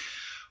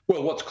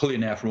 Well, what's clear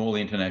now from all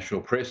the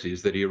international press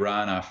is that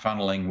Iran are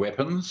funneling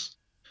weapons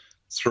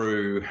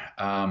through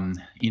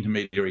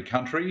intermediary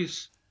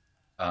countries,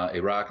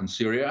 Iraq and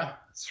Syria,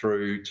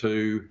 through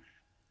to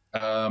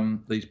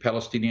these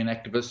Palestinian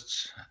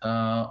activists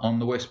on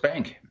the West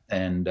Bank.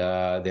 And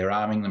they're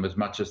arming them as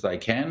much as they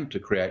can to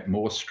create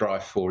more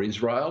strife for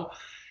Israel.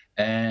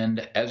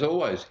 And as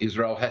always,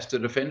 Israel has to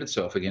defend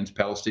itself against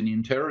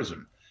Palestinian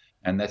terrorism.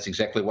 And that's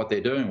exactly what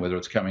they're doing, whether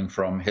it's coming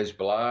from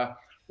Hezbollah,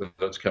 whether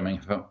it's coming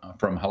from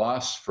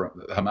Hamas,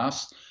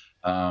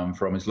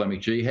 from Islamic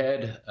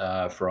Jihad,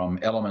 from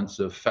elements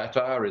of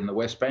Fatah in the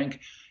West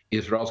Bank.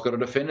 Israel's got to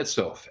defend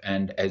itself.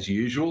 And as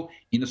usual,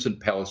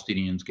 innocent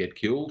Palestinians get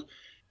killed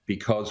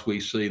because we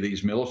see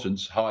these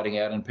militants hiding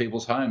out in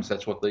people's homes.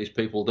 That's what these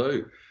people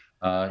do.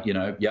 You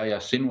know, Yahya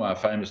Sinwar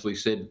famously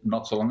said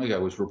not so long ago,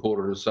 was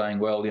reported as saying,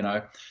 well, you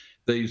know,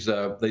 these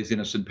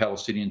innocent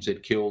Palestinians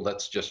get killed,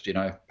 that's just, you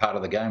know, part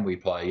of the game we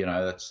play. You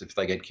know, that's, if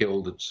they get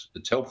killed,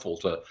 it's helpful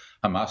to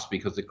Hamas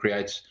because it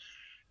creates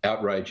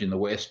outrage in the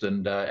West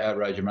and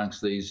outrage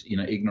amongst these, you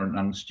know, ignorant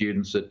young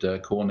students at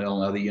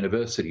Cornell and other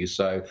universities.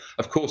 So,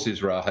 of course,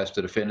 Israel has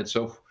to defend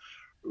itself.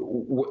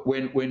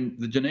 When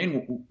the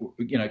Jenin,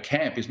 you know,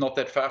 camp is not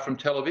that far from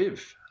Tel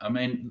Aviv. I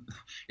mean,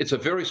 it's a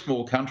very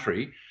small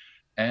country.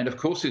 And of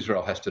course,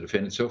 Israel has to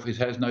defend itself. It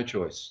has no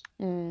choice.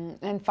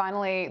 And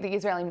finally, the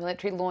Israeli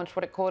military launched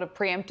what it called a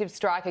preemptive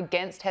strike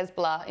against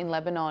Hezbollah in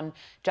Lebanon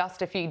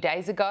just a few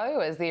days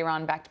ago, as the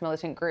Iran-backed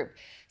militant group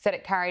said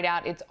it carried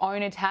out its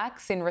own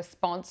attacks in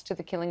response to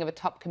the killing of a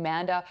top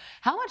commander.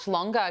 How much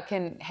longer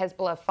can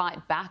Hezbollah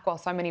fight back while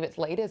so many of its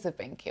leaders have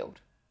been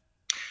killed?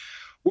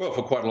 Well,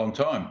 for quite a long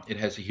time. It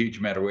has a huge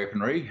amount of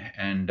weaponry,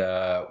 and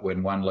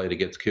when one leader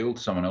gets killed,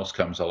 someone else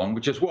comes along,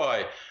 which is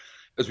why,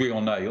 as we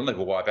all know, you'll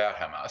never wipe out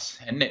Hamas,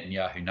 and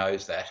Netanyahu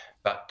knows that.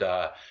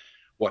 But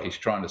what he's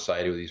trying to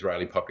say to the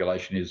Israeli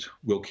population is,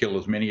 we'll kill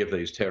as many of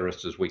these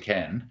terrorists as we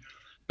can.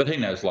 But he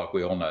knows, like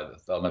we all know,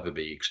 that they'll never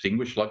be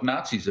extinguished. Like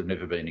Nazis have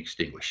never been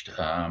extinguished.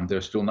 There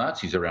are still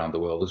Nazis around the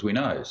world, as we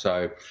know.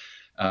 So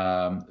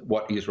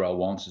what Israel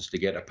wants is to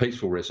get a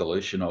peaceful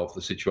resolution of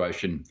the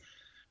situation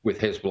with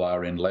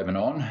Hezbollah in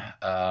Lebanon.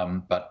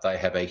 But they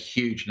have a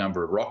huge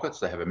number of rockets.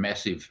 They have a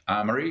massive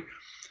armory.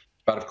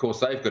 But of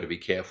course, they've got to be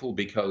careful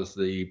because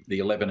the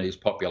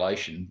Lebanese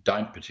population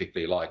don't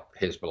particularly like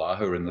Hezbollah,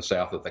 who are in the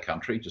south of the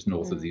country, just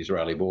north of the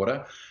Israeli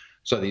border.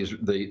 So the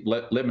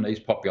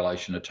Lebanese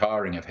population are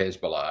tiring of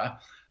Hezbollah.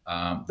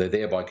 They're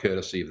there by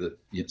courtesy of the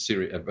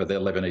their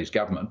Lebanese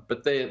government,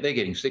 but they're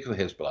getting sick of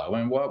Hezbollah. I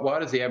mean, why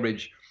does the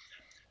average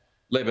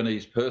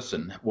Lebanese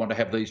person want to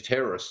have these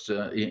terrorists,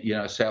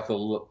 south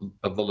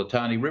of the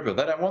Litani River?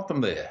 They don't want them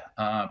there,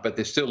 but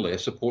they're still there,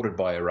 supported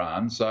by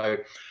Iran. So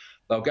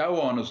they'll go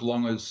on as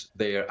long as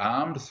they're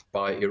armed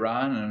by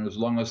Iran and as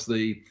long as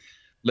the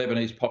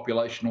Lebanese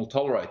population will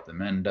tolerate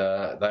them, and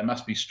they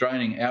must be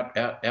outstaying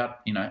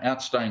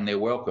their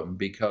welcome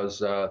because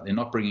they're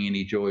not bringing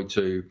any joy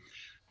to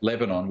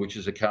Lebanon, which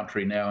is a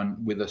country now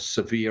with a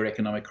severe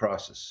economic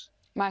crisis.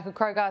 Michael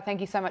Kroger, thank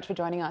you so much for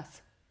joining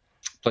us.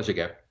 Pleasure,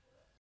 Gab.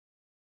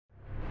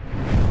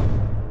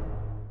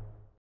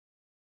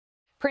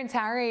 Prince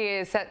Harry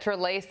is set to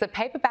release the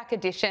paperback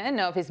edition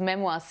of his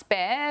memoir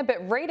Spare,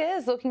 but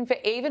readers looking for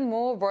even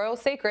more royal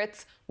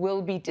secrets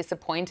will be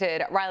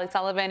disappointed. Riley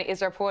Sullivan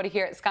is a reporter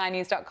here at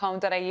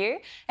skynews.com.au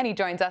and he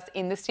joins us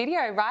in the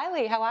studio.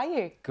 Riley, how are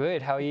you?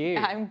 Good, how are you?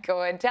 I'm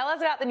good. Tell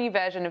us about the new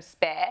version of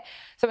Spare.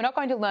 So we're not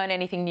going to learn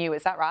anything new,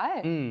 is that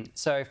right?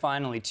 So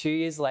finally, 2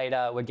 years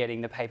later, we're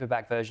getting the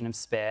paperback version of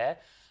Spare.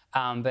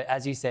 But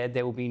as you said,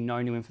 there will be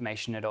no new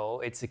information at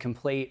all. It's a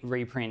complete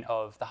reprint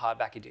of the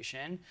hardback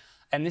edition.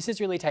 And this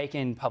has really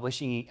taken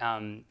publishing,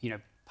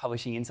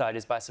 publishing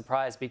insiders by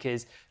surprise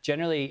because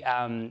generally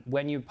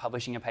when you're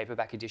publishing a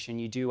paperback edition,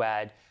 you do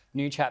add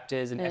new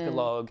chapters, an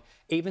epilogue,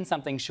 even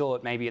something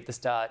short, maybe at the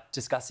start,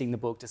 discussing the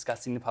book,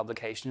 discussing the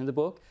publication of the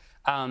book.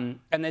 And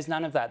there's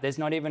none of that. There's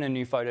not even a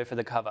new photo for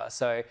the cover.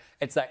 So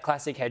it's that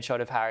classic headshot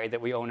of Harry that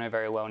we all know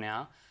very well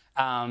now.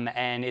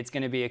 And it's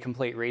going to be a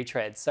complete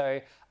retread. So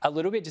a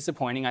little bit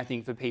disappointing, I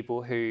think, for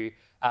people who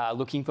are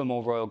looking for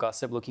more royal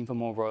gossip, looking for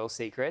more royal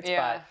secrets.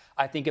 Yeah. But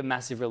I think a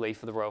massive relief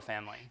for the royal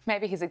family.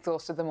 Maybe he's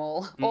exhausted them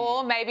all.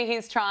 Or maybe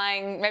he's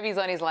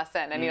learned his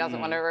lesson and he doesn't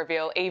want to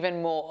reveal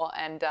even more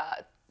and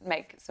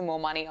make some more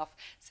money off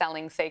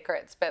selling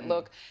secrets. But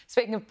look,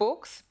 speaking of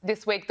books,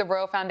 this week the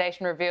Royal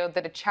Foundation revealed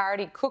that a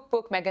charity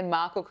cookbook Meghan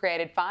Markle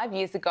created 5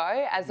 years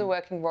ago as a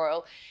working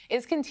royal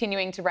is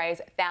continuing to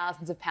raise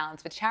thousands of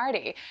pounds for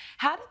charity.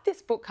 How did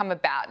this book come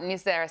about, and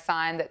is there a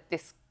sign that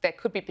there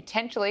could be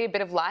potentially a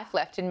bit of life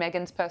left in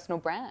Meghan's personal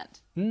brand?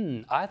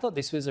 I thought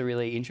this was a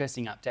really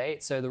interesting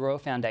update. So the Royal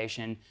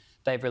Foundation,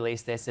 they've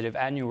released their sort of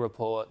annual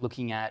report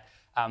looking at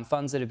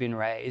funds that have been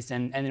raised,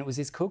 and it was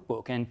this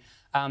cookbook. And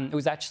it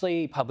was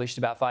actually published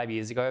about 5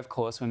 years ago, of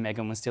course, when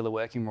Meghan was still a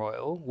working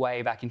royal,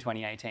 way back in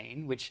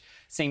 2018, which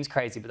seems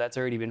crazy, but that's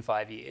already been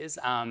 5 years.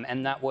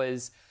 And that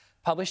was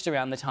published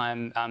around the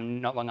time,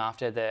 not long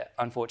after the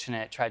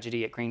unfortunate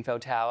tragedy at Grenfell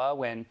Tower,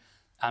 when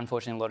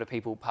unfortunately a lot of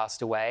people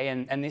passed away.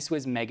 And this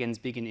was Meghan's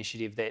big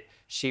initiative that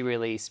she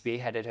really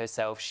spearheaded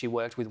herself. She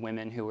worked with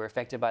women who were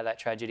affected by that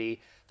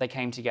tragedy. They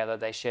came together,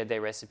 they shared their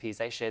recipes,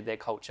 they shared their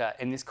culture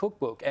in this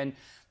cookbook. And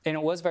it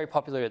was very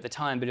popular at the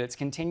time, but it's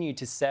continued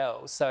to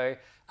sell. So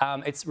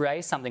it's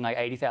raised something like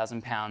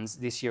 £80,000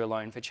 this year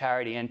alone for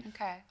charity. And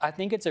I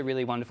think it's a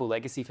really wonderful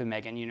legacy for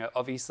Meghan. You know,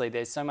 obviously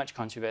there's so much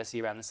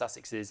controversy around the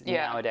Sussexes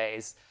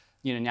nowadays,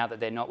 you know, now that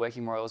they're not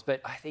working royals.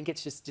 But I think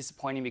it's just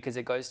disappointing because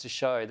it goes to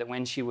show that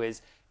when she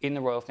was in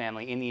the royal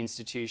family, in the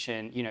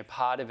institution, you know,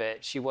 part of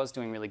it, she was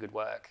doing really good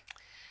work.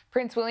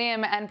 Prince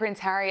William and Prince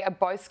Harry are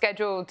both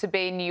scheduled to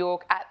be in New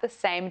York at the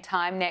same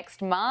time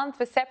next month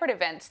for separate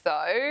events,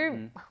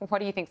 though. What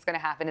do you think is going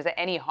to happen? Is there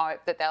any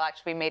hope that they'll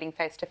actually be meeting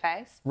face to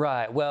face?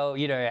 Right. Well,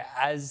 you know,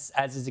 as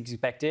is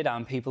expected,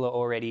 people are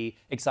already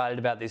excited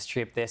about this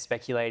trip. They're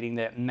speculating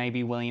that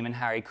maybe William and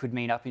Harry could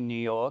meet up in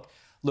New York.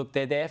 Look,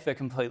 they're there for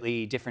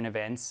completely different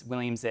events.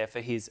 William's there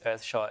for his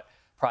Earthshot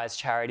Prize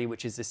charity,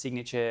 which is the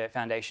signature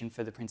foundation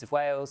for the Prince of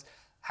Wales.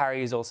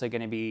 Harry is also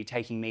going to be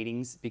taking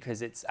meetings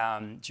because it's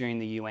during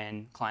the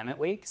UN Climate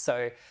Week.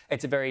 So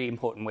it's a very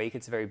important week.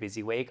 It's a very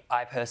busy week.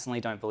 I personally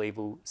don't believe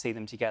we'll see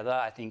them together.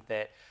 I think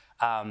that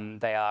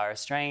they are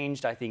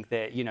estranged. I think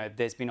that, you know,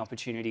 there's been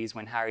opportunities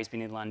when Harry's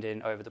been in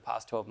London over the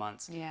past 12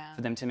 months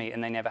for them to meet,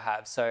 and they never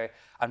have. So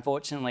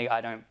unfortunately, I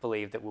don't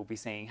believe that we'll be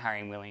seeing Harry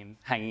and William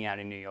hanging out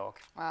in New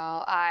York.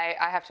 Well, I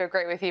have to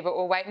agree with you, but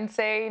we'll wait and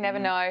see. You never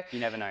know. You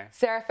never know.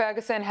 Sarah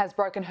Ferguson has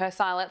broken her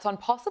silence on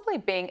possibly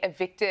being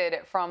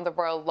evicted from the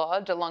Royal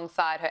Lodge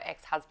alongside her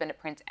ex-husband,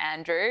 Prince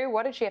Andrew.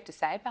 What did she have to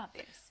say about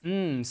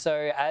this?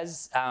 So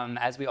as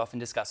we often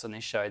discuss on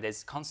this show,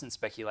 there's constant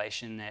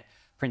speculation that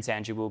Prince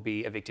Andrew will be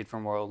evicted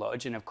from Royal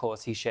Lodge. And of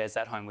course, he shares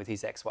that home with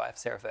his ex-wife,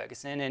 Sarah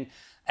Ferguson.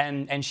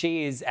 And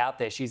she is out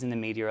there. She's in the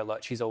media a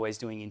lot. She's always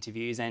doing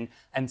interviews. And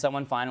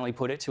someone finally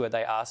put it to her.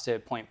 They asked her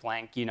point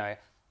blank, you know,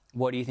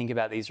 what do you think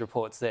about these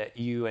reports that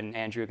you and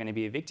Andrew are going to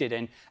be evicted?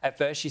 And at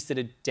first she sort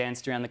of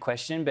danced around the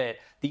question, but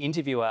the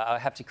interviewer, I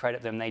have to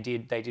credit them, they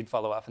did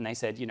follow up and they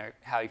said, you know,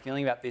 how are you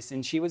feeling about this?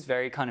 And she was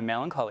very kind of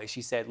melancholy.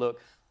 She said,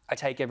 look, I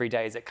take every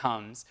day as it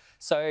comes.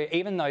 So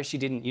even though she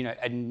didn't, you know,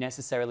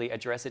 necessarily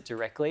address it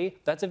directly,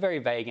 that's a very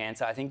vague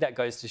answer. I think that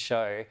goes to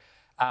show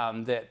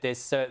that there's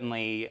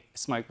certainly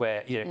smoke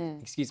where, you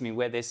know,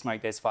 where there's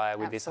smoke, there's fire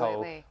with this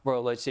whole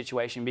Royal Lodge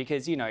situation.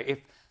 Because, you know,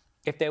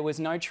 if there was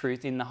no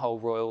truth in the whole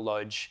Royal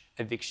Lodge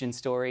eviction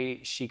story,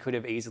 she could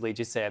have easily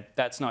just said,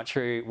 that's not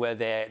true, we're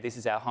there, this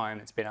is our home,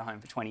 it's been our home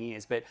for 20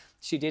 years. But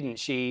she didn't.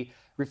 She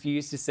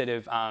refused to sort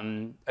of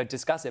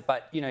discuss it.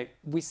 But, you know,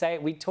 we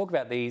talk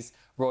about these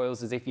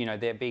royals as if, you know,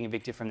 they're being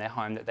evicted from their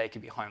home, that they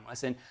could be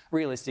homeless. And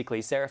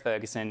realistically, Sarah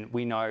Ferguson,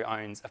 we know,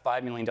 owns a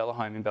 $5 million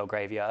home in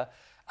Belgravia.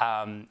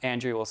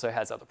 Andrew also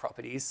has other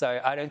properties.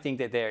 So I don't think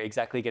that they're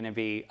exactly going to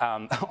be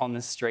on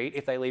the street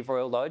if they leave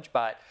Royal Lodge.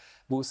 But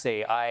we'll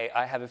see.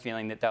 I have a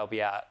feeling that they'll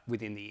be out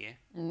within the year.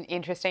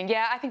 Interesting.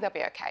 Yeah, I think they'll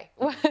be okay.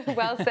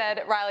 Well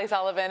said, Riley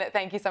Sullivan.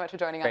 Thank you so much for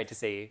joining us. Great to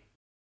see you.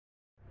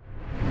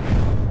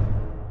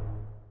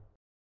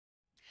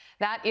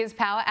 That is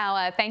Power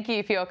Hour. Thank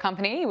you for your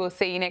company. We'll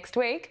see you next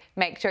week.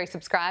 Make sure you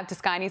subscribe to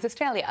Sky News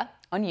Australia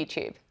on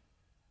YouTube.